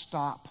not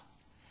stop.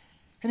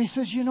 And he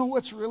says, you know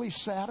what's really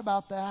sad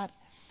about that?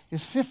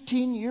 Is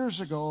 15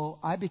 years ago,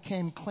 I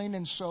became clean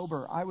and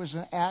sober. I was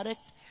an addict.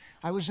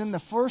 I was in the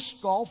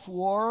first Gulf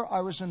War.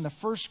 I was in the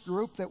first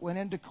group that went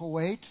into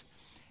Kuwait.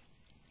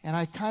 And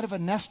I kind of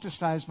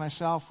anesthetized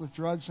myself with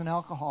drugs and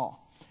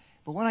alcohol.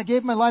 But when I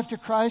gave my life to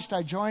Christ,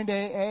 I joined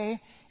AA,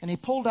 and he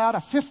pulled out a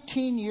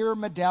 15-year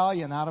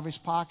medallion out of his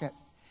pocket.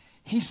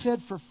 He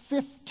said, for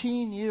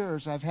 15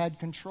 years, I've had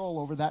control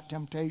over that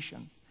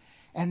temptation.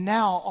 And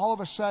now, all of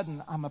a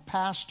sudden, I'm a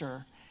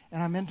pastor,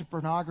 and I'm into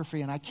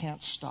pornography, and I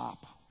can't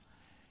stop.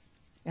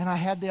 And I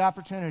had the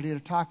opportunity to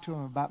talk to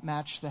him about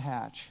Match the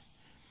Hatch.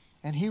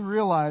 And he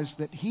realized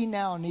that he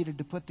now needed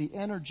to put the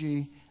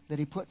energy that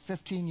he put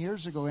 15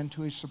 years ago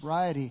into his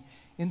sobriety,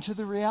 into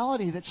the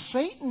reality that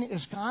Satan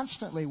is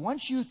constantly,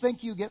 once you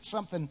think you get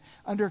something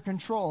under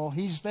control,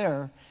 he's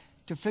there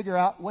to figure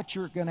out what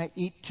you're going to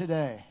eat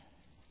today.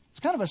 It's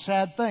kind of a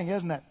sad thing,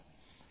 isn't it?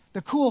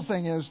 The cool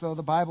thing is, though,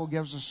 the Bible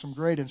gives us some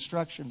great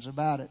instructions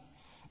about it.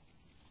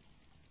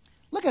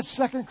 Look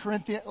at 2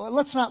 Corinthians. Well,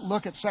 let's not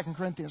look at 2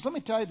 Corinthians. Let me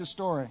tell you the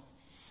story.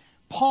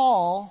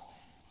 Paul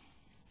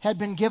had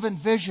been given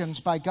visions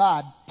by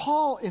God.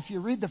 Paul, if you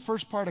read the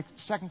first part of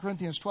 2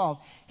 Corinthians 12,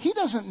 he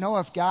doesn't know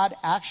if God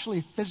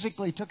actually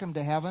physically took him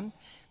to heaven,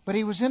 but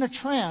he was in a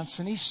trance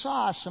and he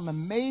saw some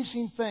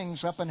amazing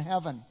things up in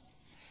heaven.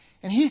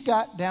 And he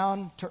got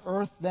down to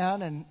earth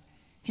then and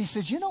he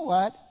said, you know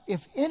what?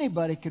 If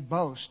anybody could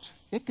boast,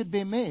 it could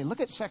be me. Look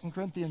at 2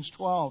 Corinthians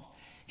 12.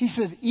 He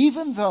said,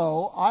 even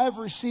though I have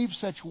received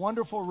such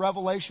wonderful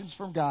revelations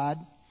from God,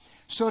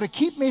 so to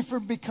keep me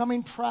from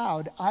becoming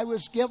proud, I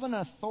was given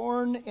a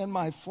thorn in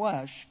my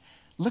flesh.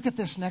 Look at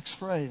this next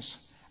phrase.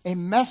 A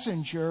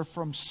messenger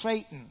from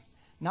Satan.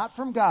 Not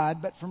from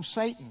God, but from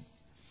Satan.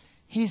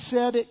 He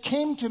said, it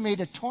came to me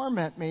to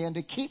torment me and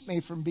to keep me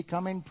from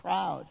becoming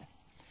proud.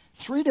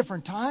 3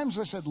 different times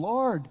I said,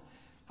 Lord,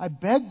 I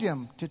begged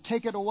him to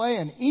take it away.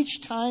 And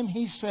each time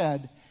he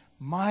said,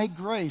 my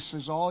grace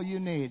is all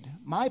you need.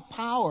 My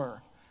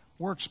power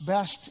works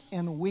best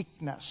in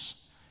weakness.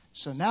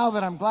 So now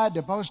that I'm glad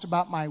to boast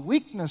about my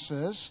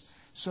weaknesses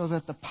so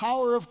that the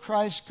power of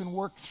Christ can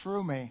work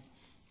through me,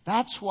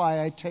 that's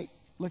why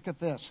look at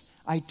this,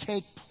 I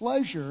take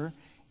pleasure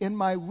in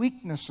my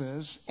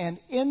weaknesses and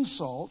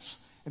insults.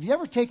 Have you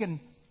ever taken,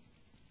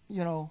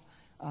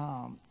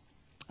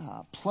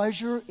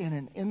 pleasure in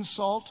an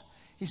insult?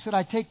 He said,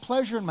 I take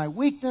pleasure in my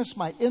weakness,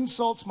 my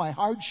insults, my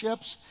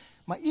hardships,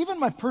 even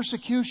my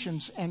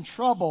persecutions and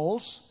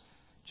troubles,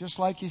 just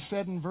like he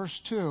said in verse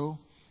 2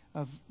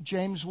 of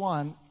James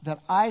 1, that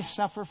I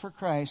suffer for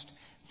Christ.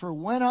 For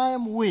when I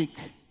am weak,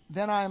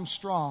 then I am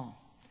strong.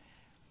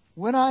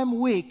 When I'm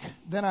weak,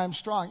 then I'm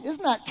strong.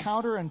 Isn't that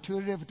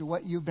counterintuitive to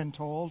what you've been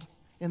told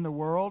in the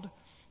world?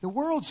 The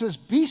world says,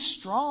 be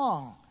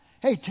strong.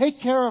 Hey, take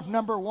care of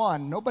number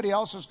one. Nobody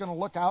else is going to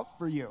look out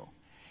for you.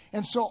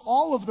 And so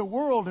all of the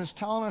world is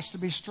telling us to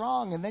be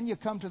strong. And then you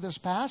come to this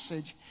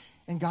passage,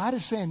 and God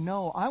is saying,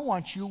 no, I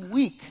want you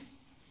weak.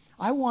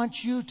 I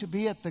want you to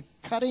be at the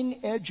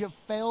cutting edge of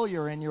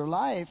failure in your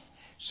life,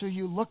 so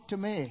you look to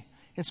me.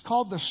 It's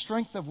called the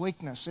strength of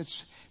weakness.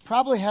 It's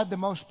probably had the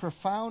most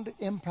profound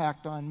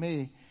impact on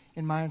me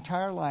in my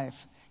entire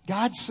life.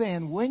 God's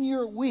saying, when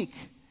you're weak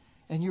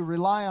and you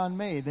rely on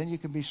me, then you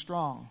can be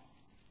strong.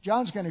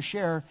 John's going to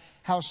share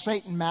how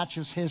Satan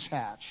matches his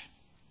hatch.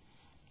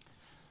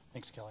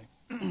 Thanks, Kelly.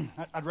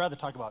 I'd rather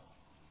talk about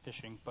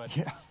fishing, but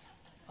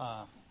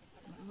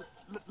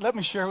let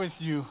me share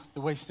with you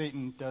the way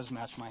Satan does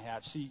match my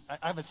hatch. See,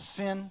 I have a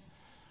sin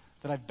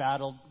that I've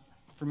battled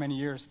for many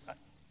years,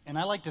 and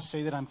I like to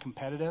say that I'm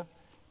competitive,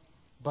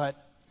 but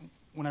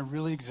when I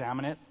really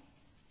examine it,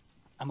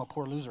 I'm a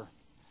poor loser.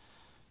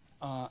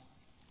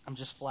 I'm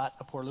just flat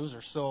a poor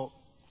loser. So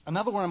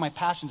another one of my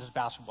passions is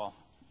basketball,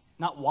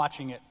 not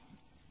watching it,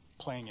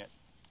 playing it.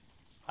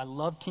 I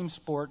love team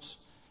sports,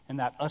 and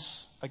that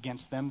us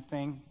against them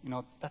thing,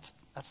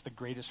 that's the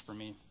greatest for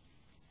me.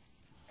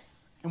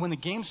 And when the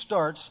game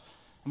starts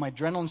and my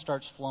adrenaline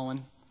starts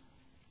flowing,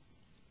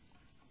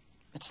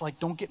 it's like,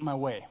 don't get in my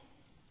way.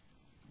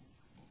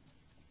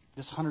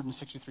 This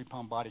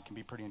 163-pound body can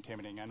be pretty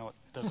intimidating. I know it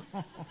doesn't.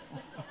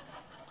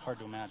 Hard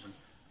to imagine.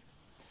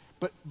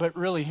 But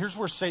really, here's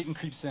where Satan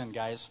creeps in,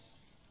 guys.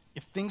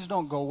 If things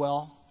don't go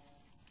well,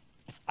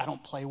 if I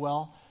don't play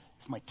well,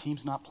 if my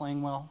team's not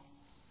playing well,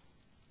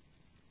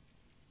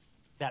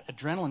 that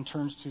adrenaline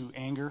turns to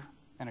anger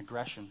and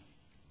aggression.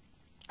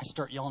 I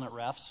start yelling at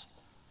refs.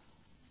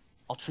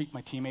 I'll treat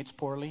my teammates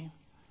poorly.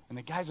 And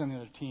the guys on the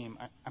other team,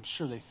 I'm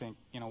sure they think,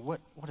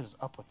 what is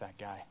up with that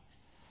guy?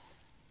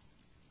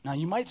 Now,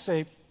 you might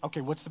say,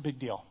 okay, what's the big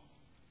deal?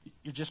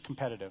 You're just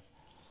competitive.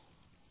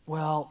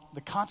 Well,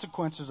 the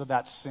consequences of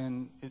that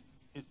sin,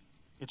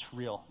 it's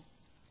real.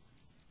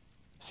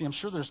 See, I'm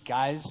sure there's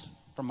guys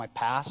from my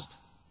past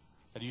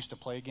that I used to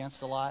play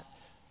against a lot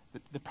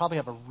that probably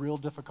have a real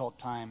difficult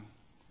time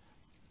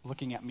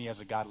looking at me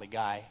as a godly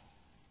guy.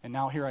 And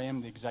now here I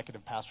am, the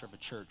executive pastor of a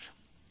church.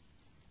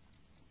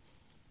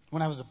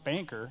 When I was a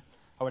banker,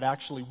 I would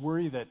actually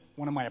worry that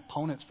one of my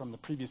opponents from the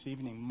previous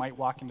evening might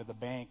walk into the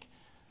bank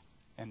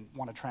and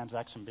want to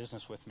transact some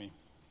business with me.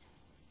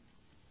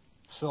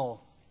 So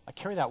I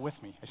carry that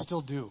with me. I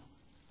still do.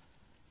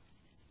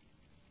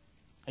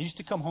 I used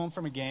to come home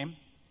from a game,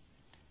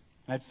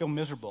 and I'd feel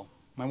miserable.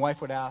 My wife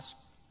would ask,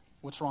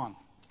 what's wrong?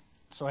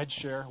 So I'd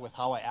share with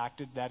how I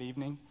acted that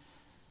evening,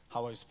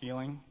 how I was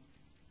feeling.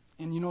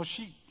 And,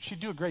 she'd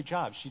do a great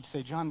job. She'd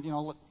say, John,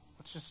 why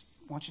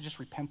don't you just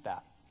repent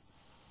that?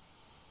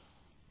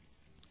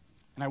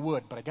 And I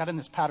would, but I got in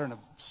this pattern of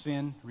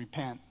sin,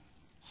 repent,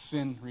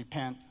 sin,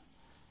 repent,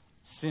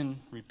 sin,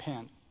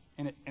 repent.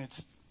 And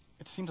it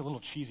seemed a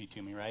little cheesy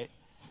to me, right?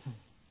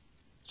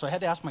 So I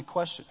had to ask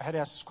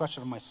this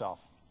question of myself.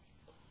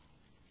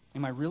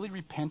 Am I really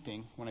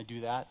repenting when I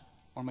do that,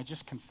 or am I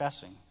just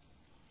confessing?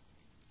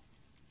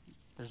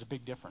 There's a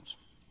big difference.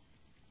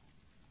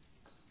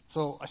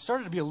 So I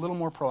started to be a little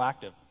more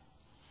proactive.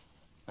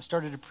 I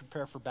started to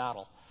prepare for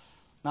battle,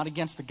 not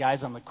against the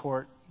guys on the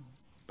court,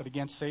 but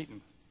against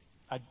Satan.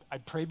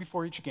 I'd pray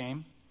before each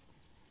game.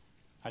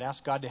 I'd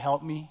ask God to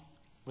help me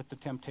with the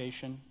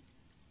temptation,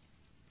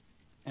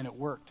 and it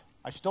worked.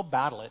 I still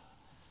battle it.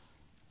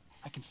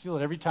 I can feel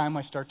it every time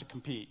I start to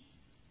compete,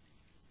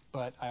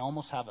 but I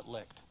almost have it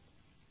licked.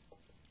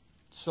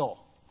 So,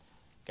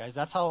 guys,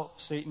 that's how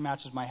Satan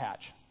matches my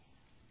hatch.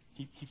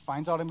 He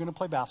finds out I'm going to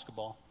play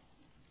basketball.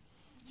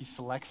 He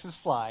selects his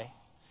fly.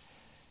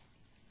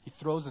 He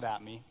throws it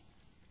at me.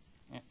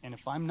 And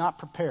if I'm not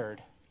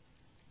prepared,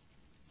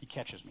 he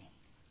catches me.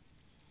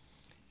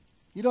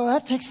 You know,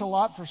 that takes a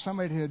lot for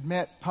somebody to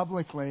admit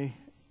publicly,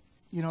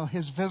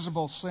 his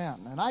visible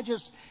sin. And I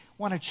just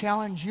want to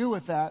challenge you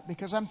with that,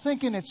 because I'm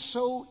thinking it's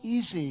so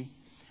easy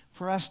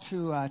for us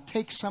to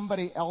take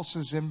somebody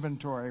else's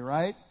inventory,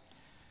 right?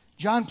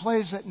 John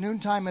plays at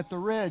noontime at the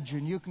Ridge,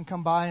 and you can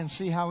come by and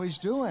see how he's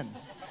doing.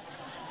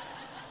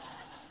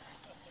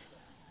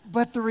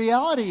 But the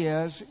reality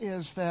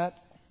is that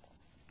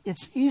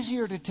it's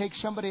easier to take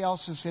somebody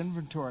else's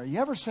inventory. You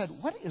ever said,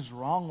 what is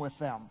wrong with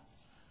them?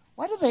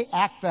 Why do they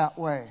act that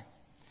way?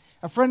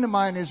 A friend of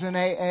mine is in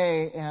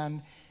AA,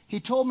 and he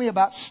told me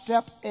about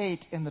step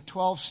 8 in the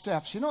 12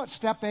 steps. You know what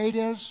step 8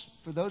 is?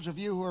 For those of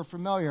you who are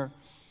familiar,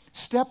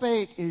 step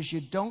 8 is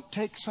you don't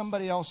take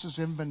somebody else's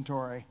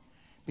inventory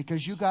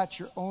because you got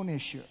your own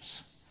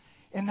issues.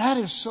 And that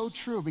is so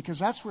true, because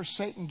that's where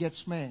Satan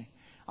gets me.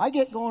 I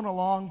get going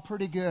along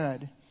pretty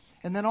good,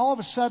 and then all of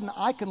a sudden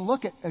I can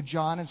look at a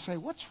John and say,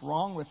 what's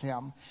wrong with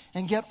him?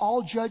 And get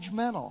all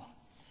judgmental.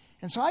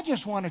 And so I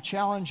just want to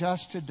challenge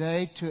us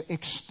today to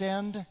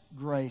extend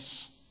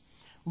grace.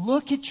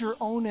 Look at your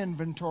own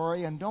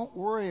inventory and don't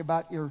worry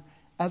about your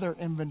other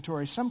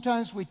inventory.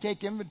 Sometimes we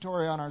take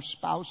inventory on our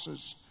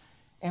spouses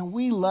and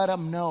we let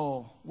them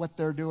know what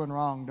they're doing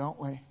wrong, don't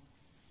we?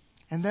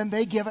 And then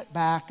they give it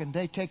back and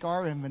they take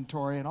our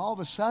inventory, and all of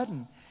a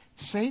sudden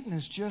Satan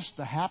is just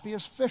the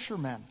happiest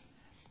fisherman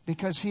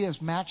because he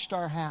has matched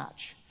our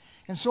hatch.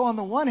 And so on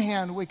the one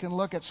hand, we can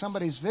look at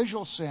somebody's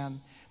visual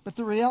sin, but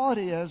the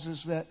reality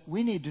is that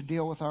we need to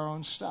deal with our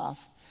own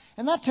stuff.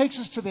 And that takes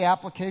us to the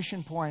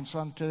application points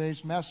on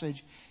today's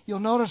message. You'll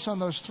notice on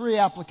those 3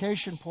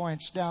 application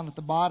points down at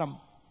the bottom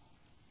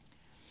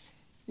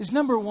is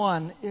number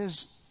 1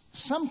 is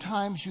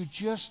sometimes you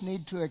just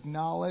need to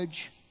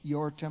acknowledge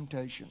your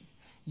temptation,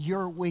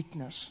 your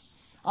weakness.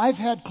 I've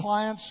had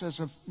clients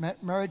as a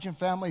marriage and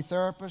family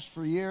therapist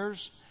for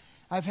years.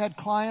 I've had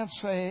clients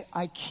say,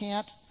 I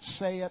can't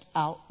say it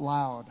out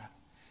loud,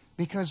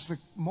 because the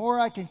more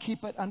I can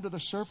keep it under the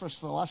surface,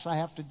 the less I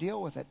have to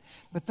deal with it.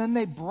 But then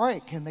they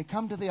break and they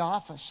come to the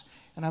office.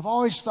 And I've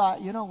always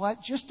thought, you know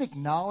what, just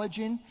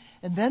acknowledging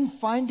and then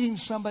finding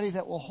somebody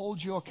that will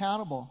hold you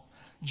accountable.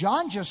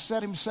 John just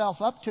set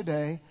himself up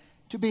today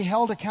to be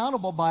held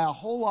accountable by a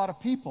whole lot of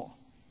people.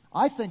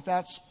 I think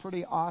that's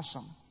pretty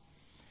awesome.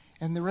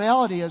 And the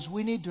reality is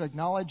we need to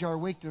acknowledge our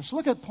weakness.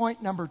 Look at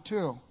point number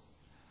 2.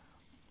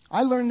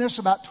 I learned this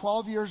about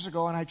 12 years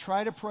ago, and I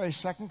try to pray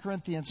 2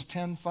 Corinthians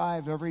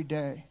 10:5 every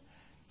day.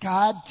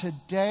 God,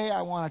 today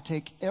I want to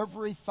take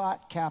every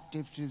thought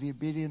captive to the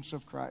obedience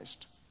of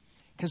Christ.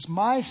 Because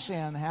my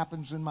sin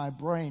happens in my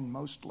brain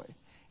mostly,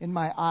 in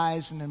my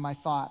eyes and in my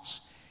thoughts.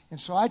 And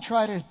so I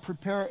try to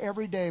prepare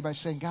every day by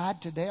saying, God,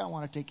 today I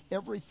want to take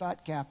every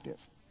thought captive.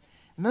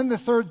 And then the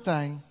third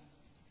thing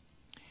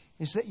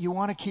is that you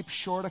want to keep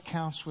short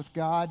accounts with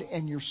God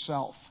and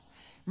yourself.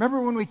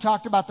 Remember when we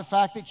talked about the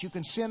fact that you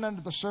can sin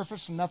under the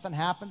surface and nothing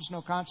happens,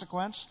 no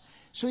consequence?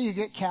 So you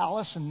get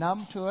callous and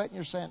numb to it, and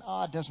you're saying,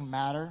 oh, it doesn't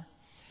matter.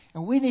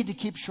 And we need to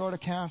keep short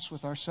accounts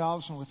with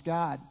ourselves and with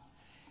God.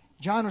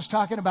 John was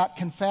talking about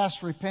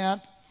confess,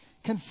 repent.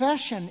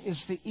 Confession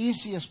is the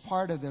easiest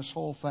part of this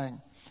whole thing.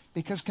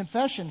 Because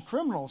confession,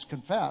 criminals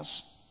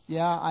confess,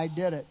 yeah, I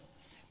did it.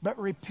 But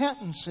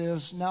repentance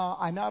is, no,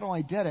 I not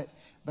only did it,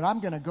 but I'm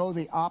going to go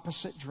the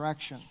opposite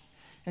direction.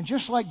 And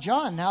just like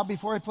John, now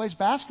before he plays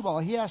basketball,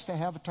 he has to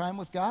have a time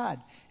with God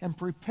and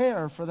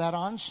prepare for that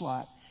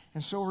onslaught.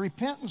 And so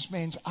repentance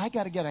means I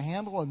got to get a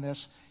handle on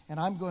this, and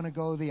I'm going to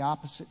go the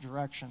opposite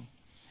direction.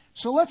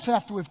 So let's,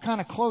 after we've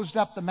kind of closed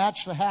up the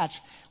match the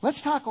hatch,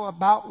 let's talk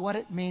about what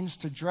it means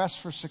to dress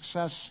for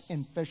success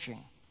in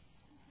fishing.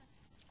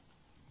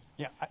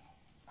 Yeah,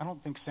 I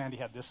don't think Sandy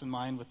had this in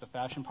mind with the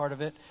fashion part of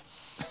it,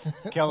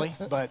 Kelly,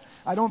 but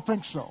I don't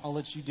think so. I'll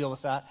let you deal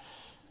with that.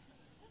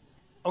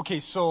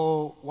 Okay,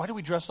 so why do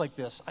we dress like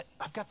this?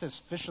 I've got this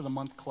Fish of the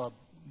Month club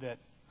that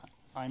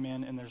I'm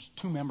in, and there's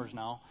 2 members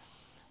now.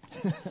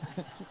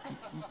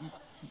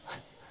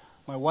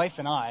 My wife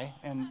and I,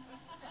 and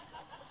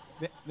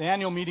the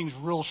annual meeting's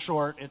real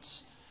short.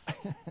 It's,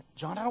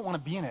 John, I don't want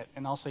to be in it.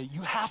 And I'll say,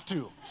 you have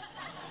to.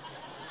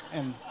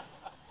 And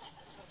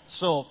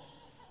so,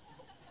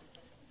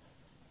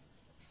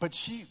 but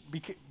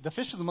the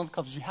Fish of the Month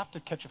club is you have to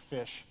catch a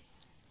fish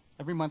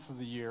every month of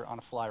the year on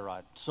a fly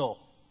rod. So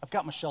I've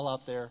got Michelle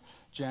out there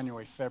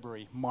January,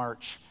 February,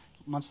 March,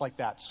 months like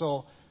that.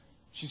 So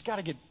she's got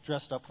to get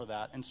dressed up for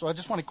that. And so I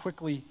just want to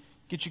quickly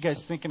get you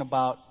guys thinking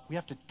about, we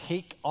have to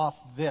take off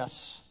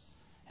this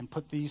and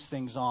put these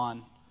things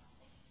on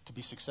to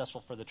be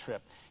successful for the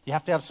trip. You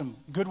have to have some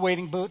good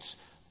wading boots,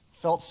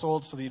 felt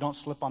soled so that you don't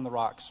slip on the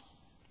rocks.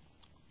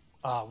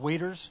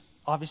 Waders,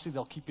 Obviously,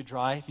 they'll keep you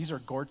dry. These are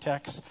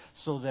Gore-Tex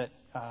so that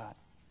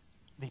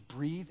they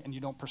breathe and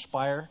you don't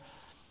perspire.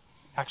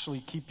 Actually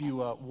keep you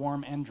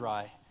warm and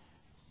dry.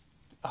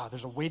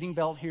 There's a wading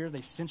belt here.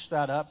 They cinch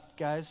that up,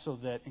 guys, so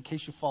that in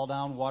case you fall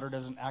down, water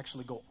doesn't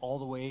actually go all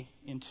the way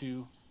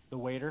into the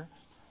wader.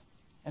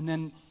 And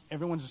then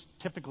everyone's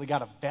typically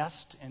got a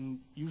vest, and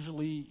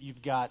usually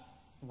you've got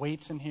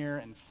weights in here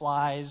and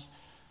flies,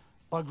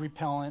 bug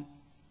repellent.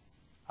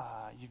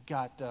 You've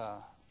got a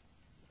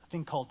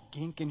thing called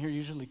gink in here,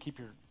 usually to keep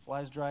your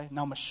flies dry.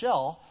 Now,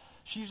 Michelle,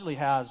 she usually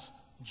has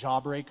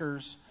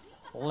jawbreakers,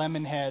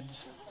 lemon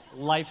heads,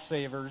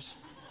 lifesavers.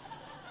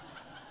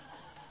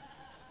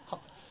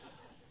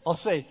 I'll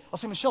say,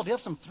 Michelle, do you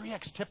have some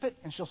 3X Tippet?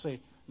 And she'll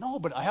say, no,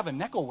 but I have a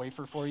Necco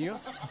wafer for you.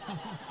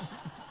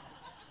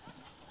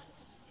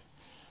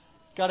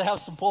 Got to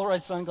have some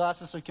polarized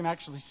sunglasses so you can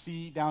actually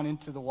see down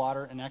into the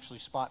water and actually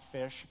spot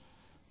fish.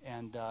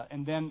 And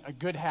then a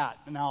good hat.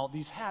 Now,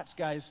 these hats,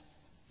 guys,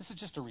 this is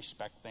just a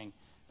respect thing.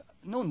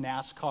 No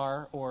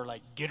NASCAR or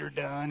like get her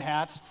done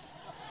hats.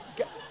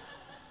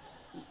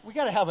 We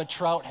got to have a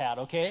trout hat,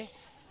 okay?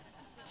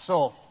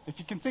 So if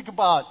you can think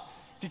about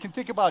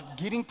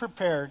getting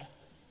prepared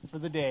for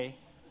the day,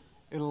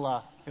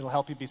 it'll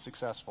help you be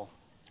successful.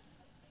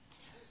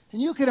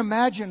 And you can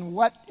imagine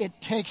what it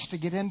takes to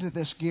get into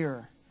this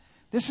gear.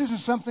 This isn't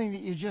something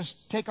that you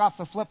just take off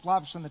the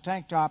flip-flops and the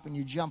tank top and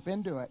you jump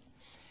into it.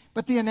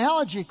 But the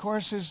analogy, of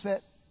course, is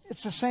that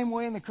it's the same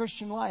way in the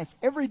Christian life.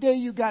 Every day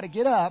you got to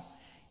get up,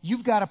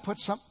 you've got to put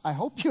I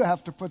hope you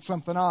have to put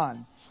something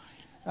on.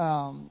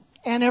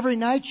 And every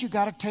night you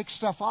got to take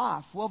stuff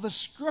off. Well, the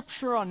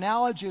scriptural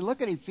analogy,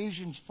 look at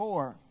Ephesians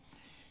 4.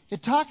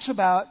 It talks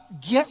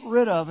about get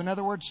rid of, in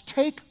other words,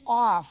 take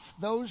off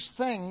those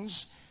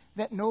things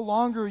that no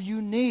longer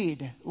you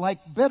need, like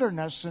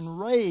bitterness and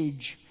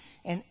rage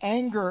and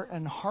anger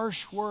and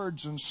harsh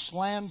words and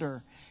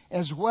slander,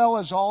 as well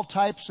as all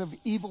types of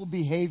evil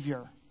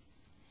behavior.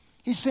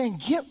 He's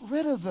saying get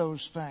rid of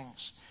those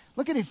things.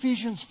 Look at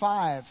Ephesians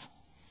 5.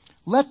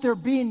 Let there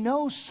be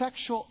no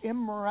sexual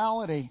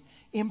immorality,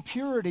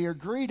 impurity, or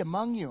greed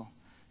among you.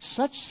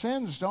 Such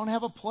sins don't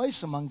have a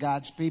place among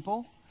God's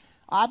people.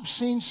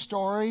 Obscene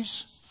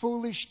stories,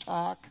 foolish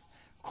talk,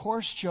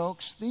 coarse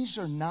jokes, these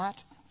are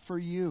not for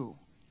you.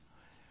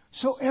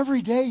 So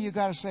every day you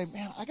got to say,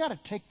 man, I got to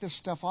take this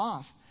stuff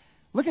off.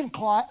 Look at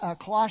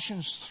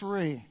Colossians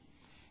 3.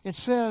 It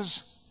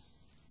says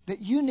that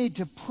you need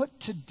to put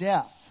to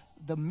death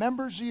the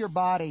members of your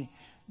body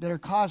that are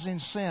causing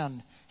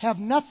sin. Have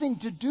nothing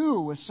to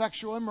do with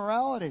sexual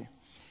immorality.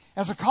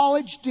 As a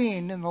college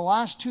dean in the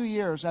last 2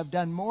 years, I've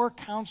done more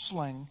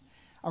counseling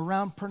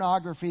around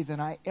pornography than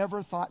I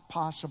ever thought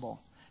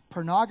possible.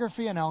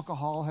 Pornography and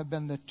alcohol have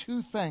been the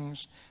two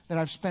things that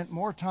I've spent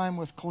more time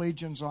with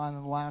collegians on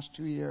in the last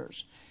 2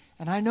 years.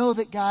 And I know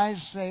that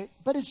guys say,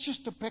 but it's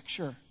just a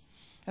picture.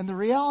 And the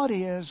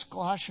reality is,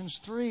 Colossians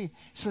 3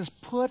 says,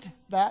 put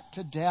that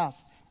to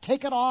death.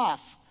 Take it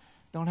off.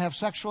 Don't have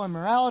sexual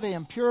immorality,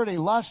 impurity,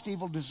 lust,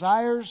 evil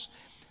desires.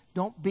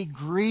 Don't be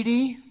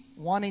greedy,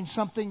 wanting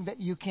something that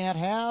you can't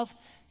have.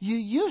 You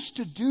used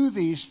to do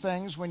these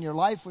things when your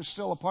life was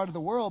still a part of the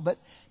world, but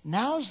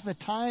now's the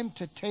time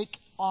to take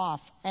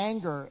off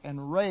anger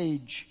and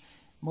rage,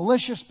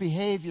 malicious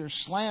behavior,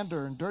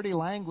 slander, and dirty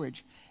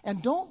language.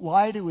 And don't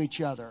lie to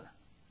each other,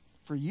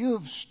 for you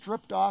have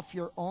stripped off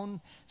your own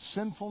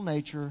sinful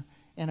nature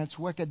and its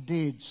wicked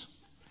deeds.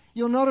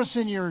 You'll notice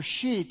in your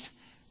sheet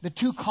the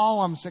two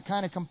columns that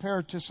kind of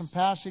compare to some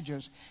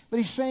passages. But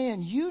he's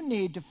saying you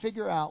need to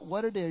figure out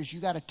what it is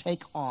you got to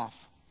take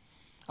off.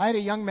 I had a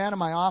young man in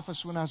my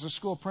office when I was a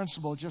school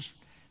principal just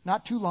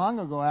not too long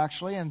ago,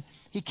 actually, and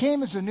he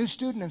came as a new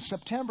student in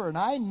September, and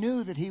I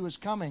knew that he was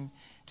coming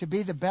to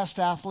be the best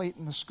athlete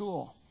in the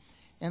school.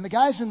 And the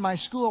guys in my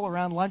school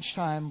around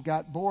lunchtime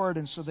got bored,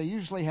 and so they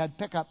usually had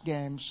pickup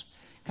games,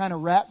 kind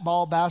of rat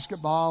ball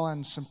basketball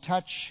and some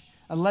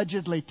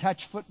allegedly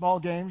touch football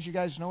games. You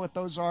guys know what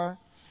those are?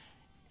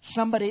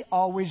 Somebody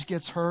always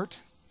gets hurt.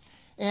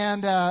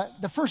 And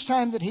the first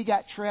time that he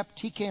got tripped,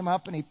 he came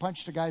up and he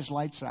punched a guy's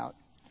lights out.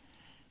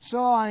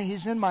 So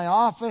he's in my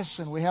office,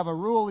 and we have a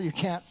rule you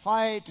can't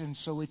fight, and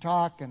so we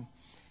talk, and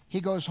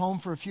he goes home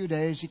for a few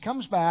days. He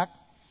comes back.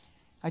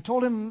 I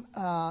told him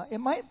it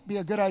might be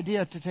a good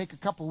idea to take a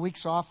couple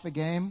weeks off the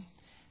game.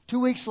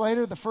 2 weeks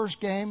later, the first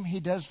game, he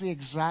does the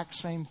exact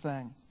same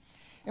thing.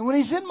 And when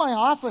he's in my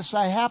office,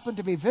 I happen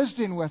to be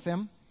visiting with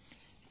him,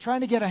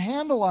 trying to get a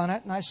handle on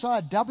it, and I saw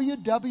a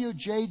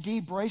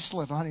WWJD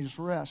bracelet on his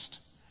wrist.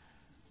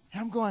 And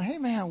I'm going, hey,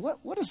 man,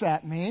 what does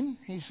that mean?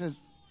 He said,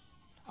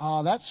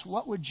 that's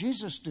what would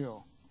Jesus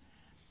do.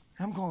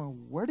 I'm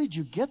going, where did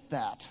you get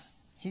that?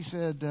 He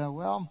said,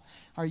 well,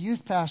 our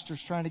youth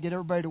pastor's trying to get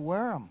everybody to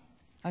wear them.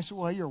 I said,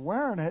 well, you're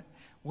wearing it.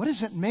 What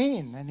does it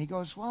mean? And he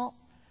goes, well,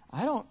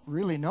 I don't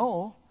really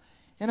know.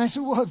 And I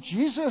said, well, if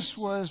Jesus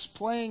was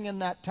playing in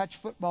that touch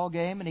football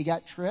game and he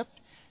got tripped,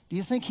 do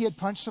you think he'd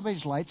punch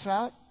somebody's lights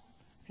out?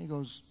 He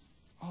goes,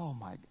 oh,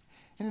 my God.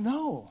 And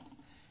no.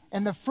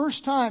 And the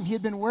first time he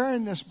had been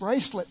wearing this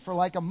bracelet for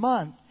like a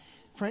month,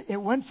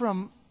 it went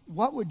from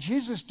what would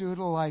Jesus do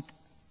to like,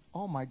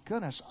 oh my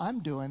goodness, I'm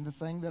doing the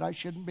thing that I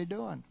shouldn't be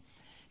doing?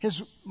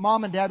 His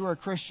mom and dad were a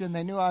Christian.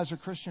 They knew I was a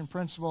Christian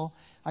principal.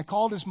 I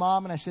called his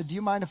mom and I said, do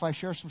you mind if I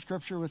share some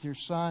scripture with your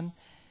son?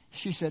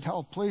 She said,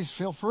 oh, please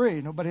feel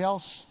free. Nobody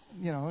else,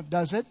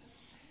 does it.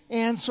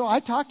 And so I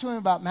talked to him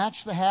about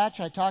Match the Hatch.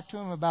 I talked to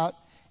him about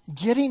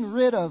getting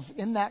rid of,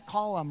 in that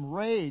column,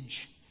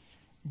 rage,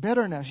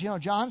 bitterness.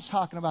 John's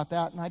talking about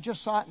that, and I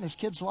just saw it in his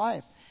kid's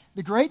life.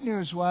 The great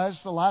news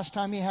was the last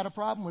time he had a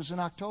problem was in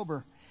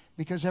October,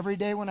 because every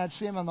day when I'd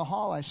see him in the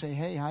hall, I say,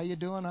 hey, how you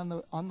doing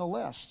on the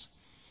list?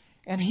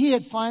 And he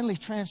had finally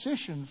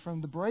transitioned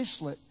from the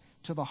bracelet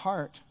to the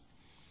heart.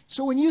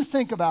 So when you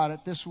think about it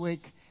this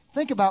week,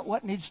 think about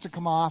what needs to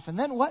come off and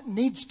then what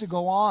needs to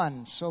go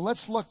on. So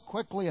let's look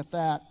quickly at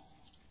that.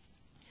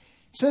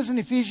 It says in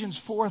Ephesians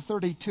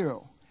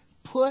 4:32,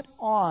 put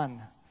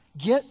on,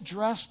 get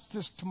dressed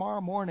this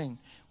tomorrow morning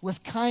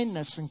with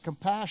kindness and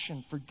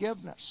compassion,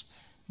 forgiveness,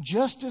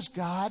 just as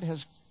God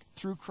has,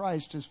 through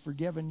Christ, has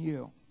forgiven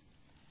you.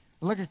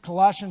 Look at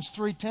Colossians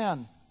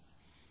 3:10.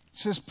 It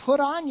says, put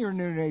on your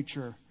new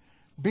nature.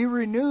 Be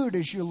renewed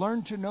as you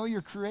learn to know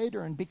your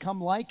Creator and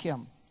become like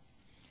Him.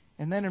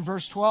 And then in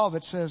verse 12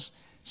 it says,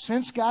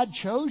 since God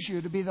chose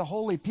you to be the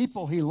holy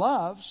people He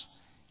loves,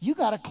 you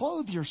got to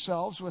clothe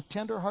yourselves with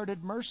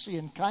tender-hearted mercy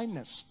and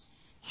kindness,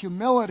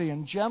 humility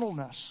and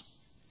gentleness,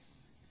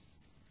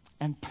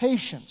 and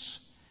patience,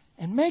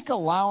 and make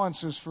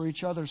allowances for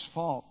each other's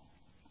fault.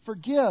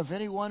 Forgive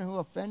anyone who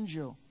offends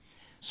you.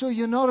 So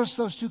you notice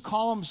those two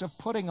columns of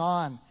putting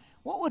on.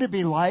 What would it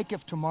be like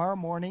if tomorrow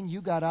morning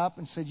you got up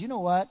and said, you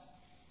know what?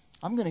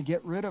 I'm going to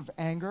get rid of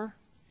anger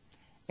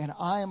and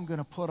I am going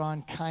to put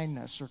on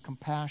kindness or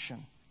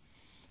compassion.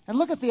 And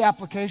look at the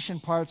application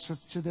parts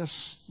to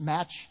this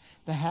Match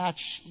the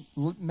Hatch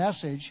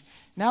message.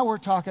 Now we're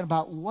talking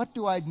about what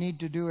do I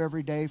need to do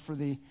every day for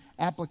the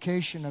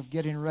application of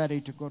getting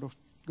ready to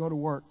go to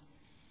work.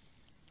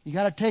 You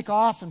got to take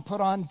off and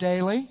put on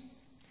daily.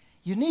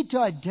 You need to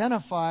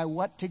identify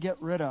what to get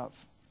rid of.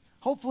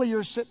 Hopefully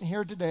you're sitting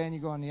here today and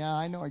you're going, yeah,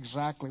 I know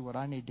exactly what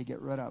I need to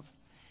get rid of.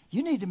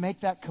 You need to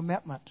make that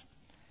commitment.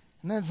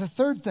 And then the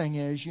third thing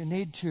is you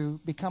need to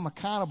become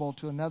accountable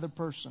to another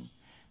person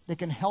that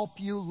can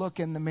help you look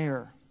in the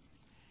mirror.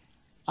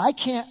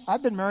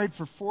 I've been married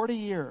for 40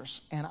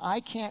 years, and I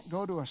can't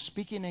go to a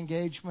speaking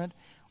engagement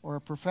or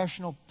a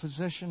professional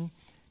position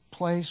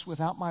place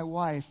without my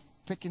wife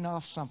picking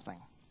off something.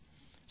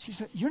 She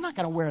said, you're not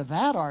going to wear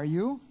that, are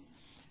you?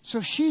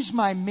 So she's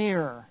my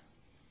mirror.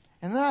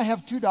 And then I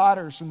have 2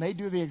 daughters, and they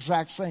do the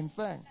exact same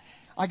thing.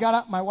 I got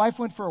up. My wife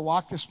went for a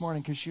walk this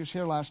morning because she was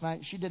here last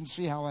night. She didn't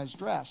see how I was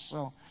dressed,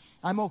 so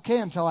I'm okay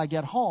until I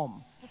get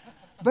home.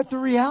 But the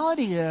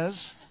reality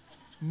is,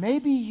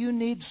 maybe you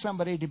need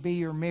somebody to be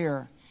your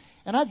mirror.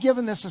 And I've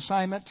given this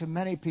assignment to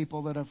many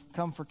people that have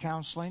come for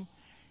counseling,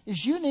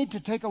 is you need to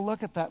take a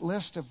look at that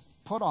list of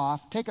put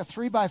off, take a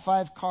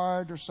 3x5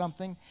 card or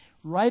something,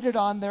 write it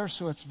on there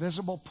so it's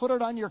visible, put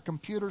it on your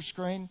computer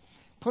screen,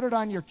 put it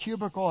on your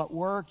cubicle at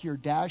work, your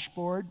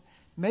dashboard,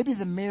 maybe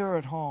the mirror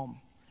at home,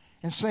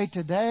 and say,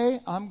 today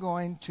I'm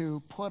going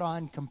to put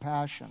on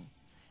compassion.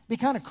 It'd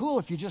be kind of cool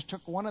if you just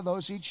took one of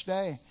those each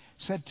day.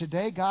 Said,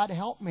 today, God,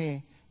 help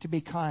me to be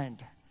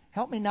kind.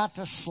 Help me not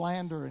to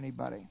slander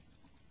anybody.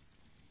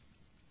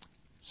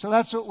 So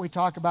that's what we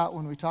talk about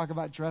when we talk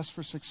about dress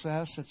for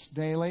success. It's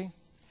daily.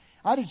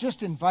 I'd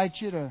just invite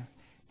you to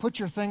put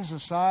your things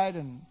aside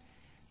and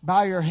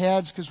bow your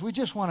heads, because we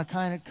just want to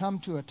kind of come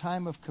to a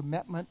time of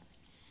commitment.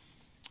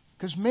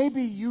 Because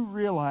maybe you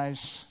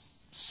realize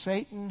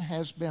Satan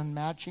has been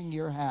matching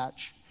your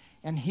hatch,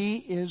 and he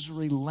is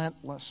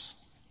relentless.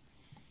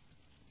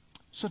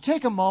 So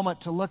take a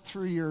moment to look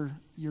through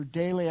your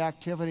daily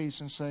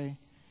activities and say,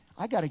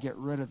 I got to get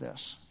rid of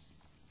this.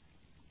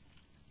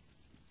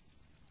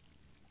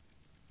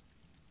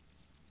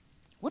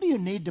 What do you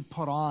need to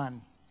put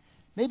on?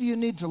 Maybe you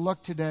need to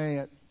look today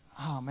at,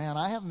 oh man,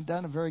 I haven't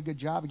done a very good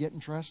job of getting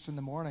dressed in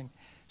the morning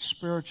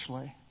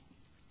spiritually.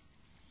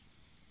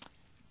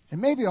 And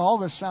maybe all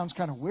this sounds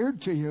kind of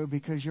weird to you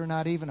because you're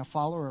not even a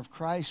follower of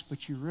Christ,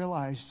 but you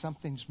realize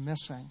something's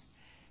missing.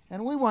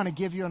 And we want to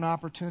give you an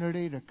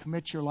opportunity to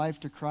commit your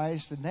life to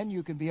Christ, and then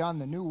you can be on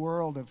the new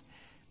world of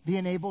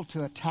being able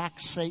to attack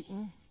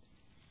Satan.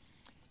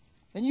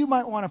 And you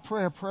might want to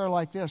pray a prayer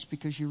like this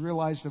because you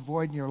realize the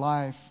void in your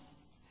life.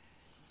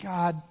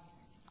 God,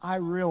 I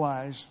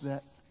realize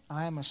that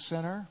I am a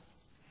sinner,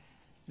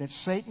 that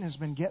Satan has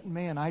been getting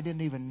me and I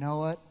didn't even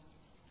know it.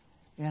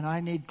 And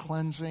I need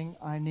cleansing.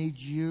 I need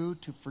you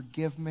to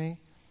forgive me.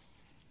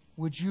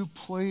 Would you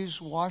please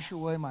wash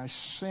away my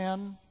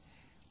sin?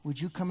 Would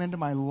you come into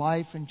my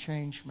life and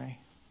change me?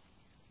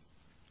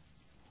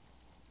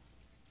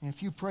 And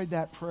if you prayed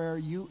that prayer,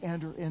 you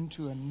enter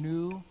into a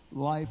new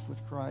life with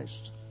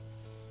Christ.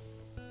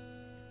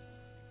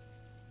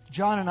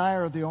 John and I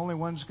are the only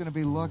ones going to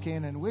be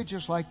looking, and we'd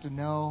just like to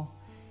know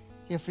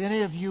if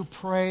any of you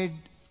prayed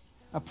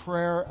a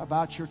prayer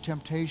about your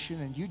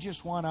temptation and you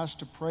just want us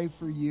to pray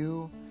for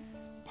you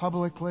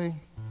publicly,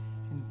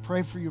 and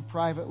pray for you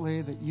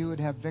privately that you would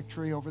have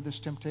victory over this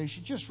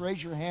temptation, just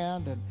raise your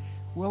hand and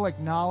we'll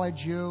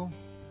acknowledge you.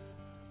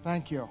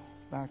 Thank you.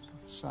 Back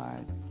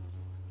side.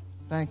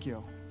 Thank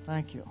you.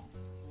 Thank you.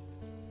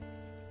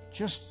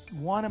 Just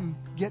want to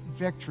get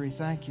victory.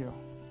 Thank you.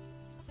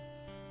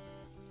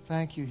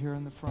 Thank you here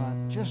in the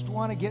front. Just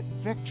want to get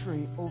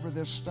victory over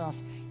this stuff.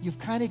 You've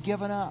kind of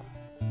given up.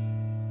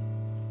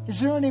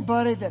 Is there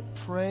anybody that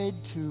prayed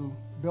to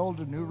build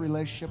a new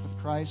relationship with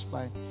Christ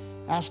by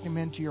asking Him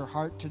into your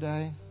heart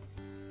today?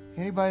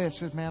 Anybody that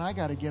says, man, I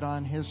got to get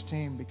on His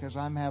team because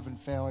I'm having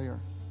failure?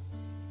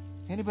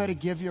 Anybody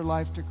give your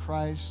life to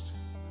Christ?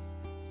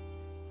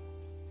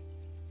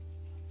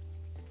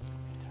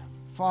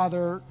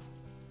 Father,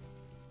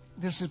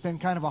 this has been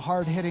kind of a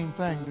hard-hitting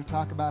thing to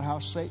talk about how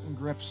Satan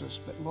grips us.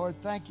 But Lord,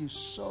 thank you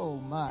so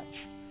much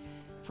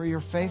for your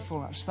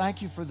faithfulness.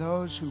 Thank you for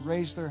those who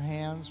raise their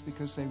hands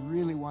because they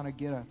really want to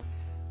get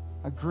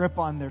a grip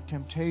on their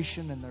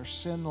temptation and their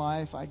sin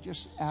life. I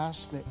just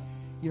ask that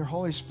your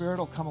Holy Spirit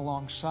will come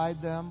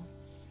alongside them.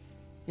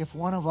 If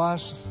one of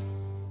us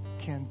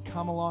can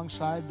come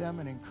alongside them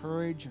and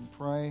encourage and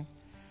pray,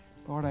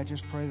 Lord, I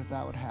just pray that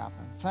that would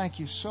happen. Thank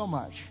you so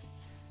much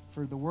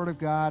for the Word of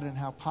God and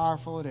how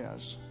powerful it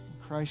is.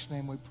 In Christ's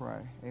name we pray.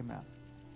 Amen.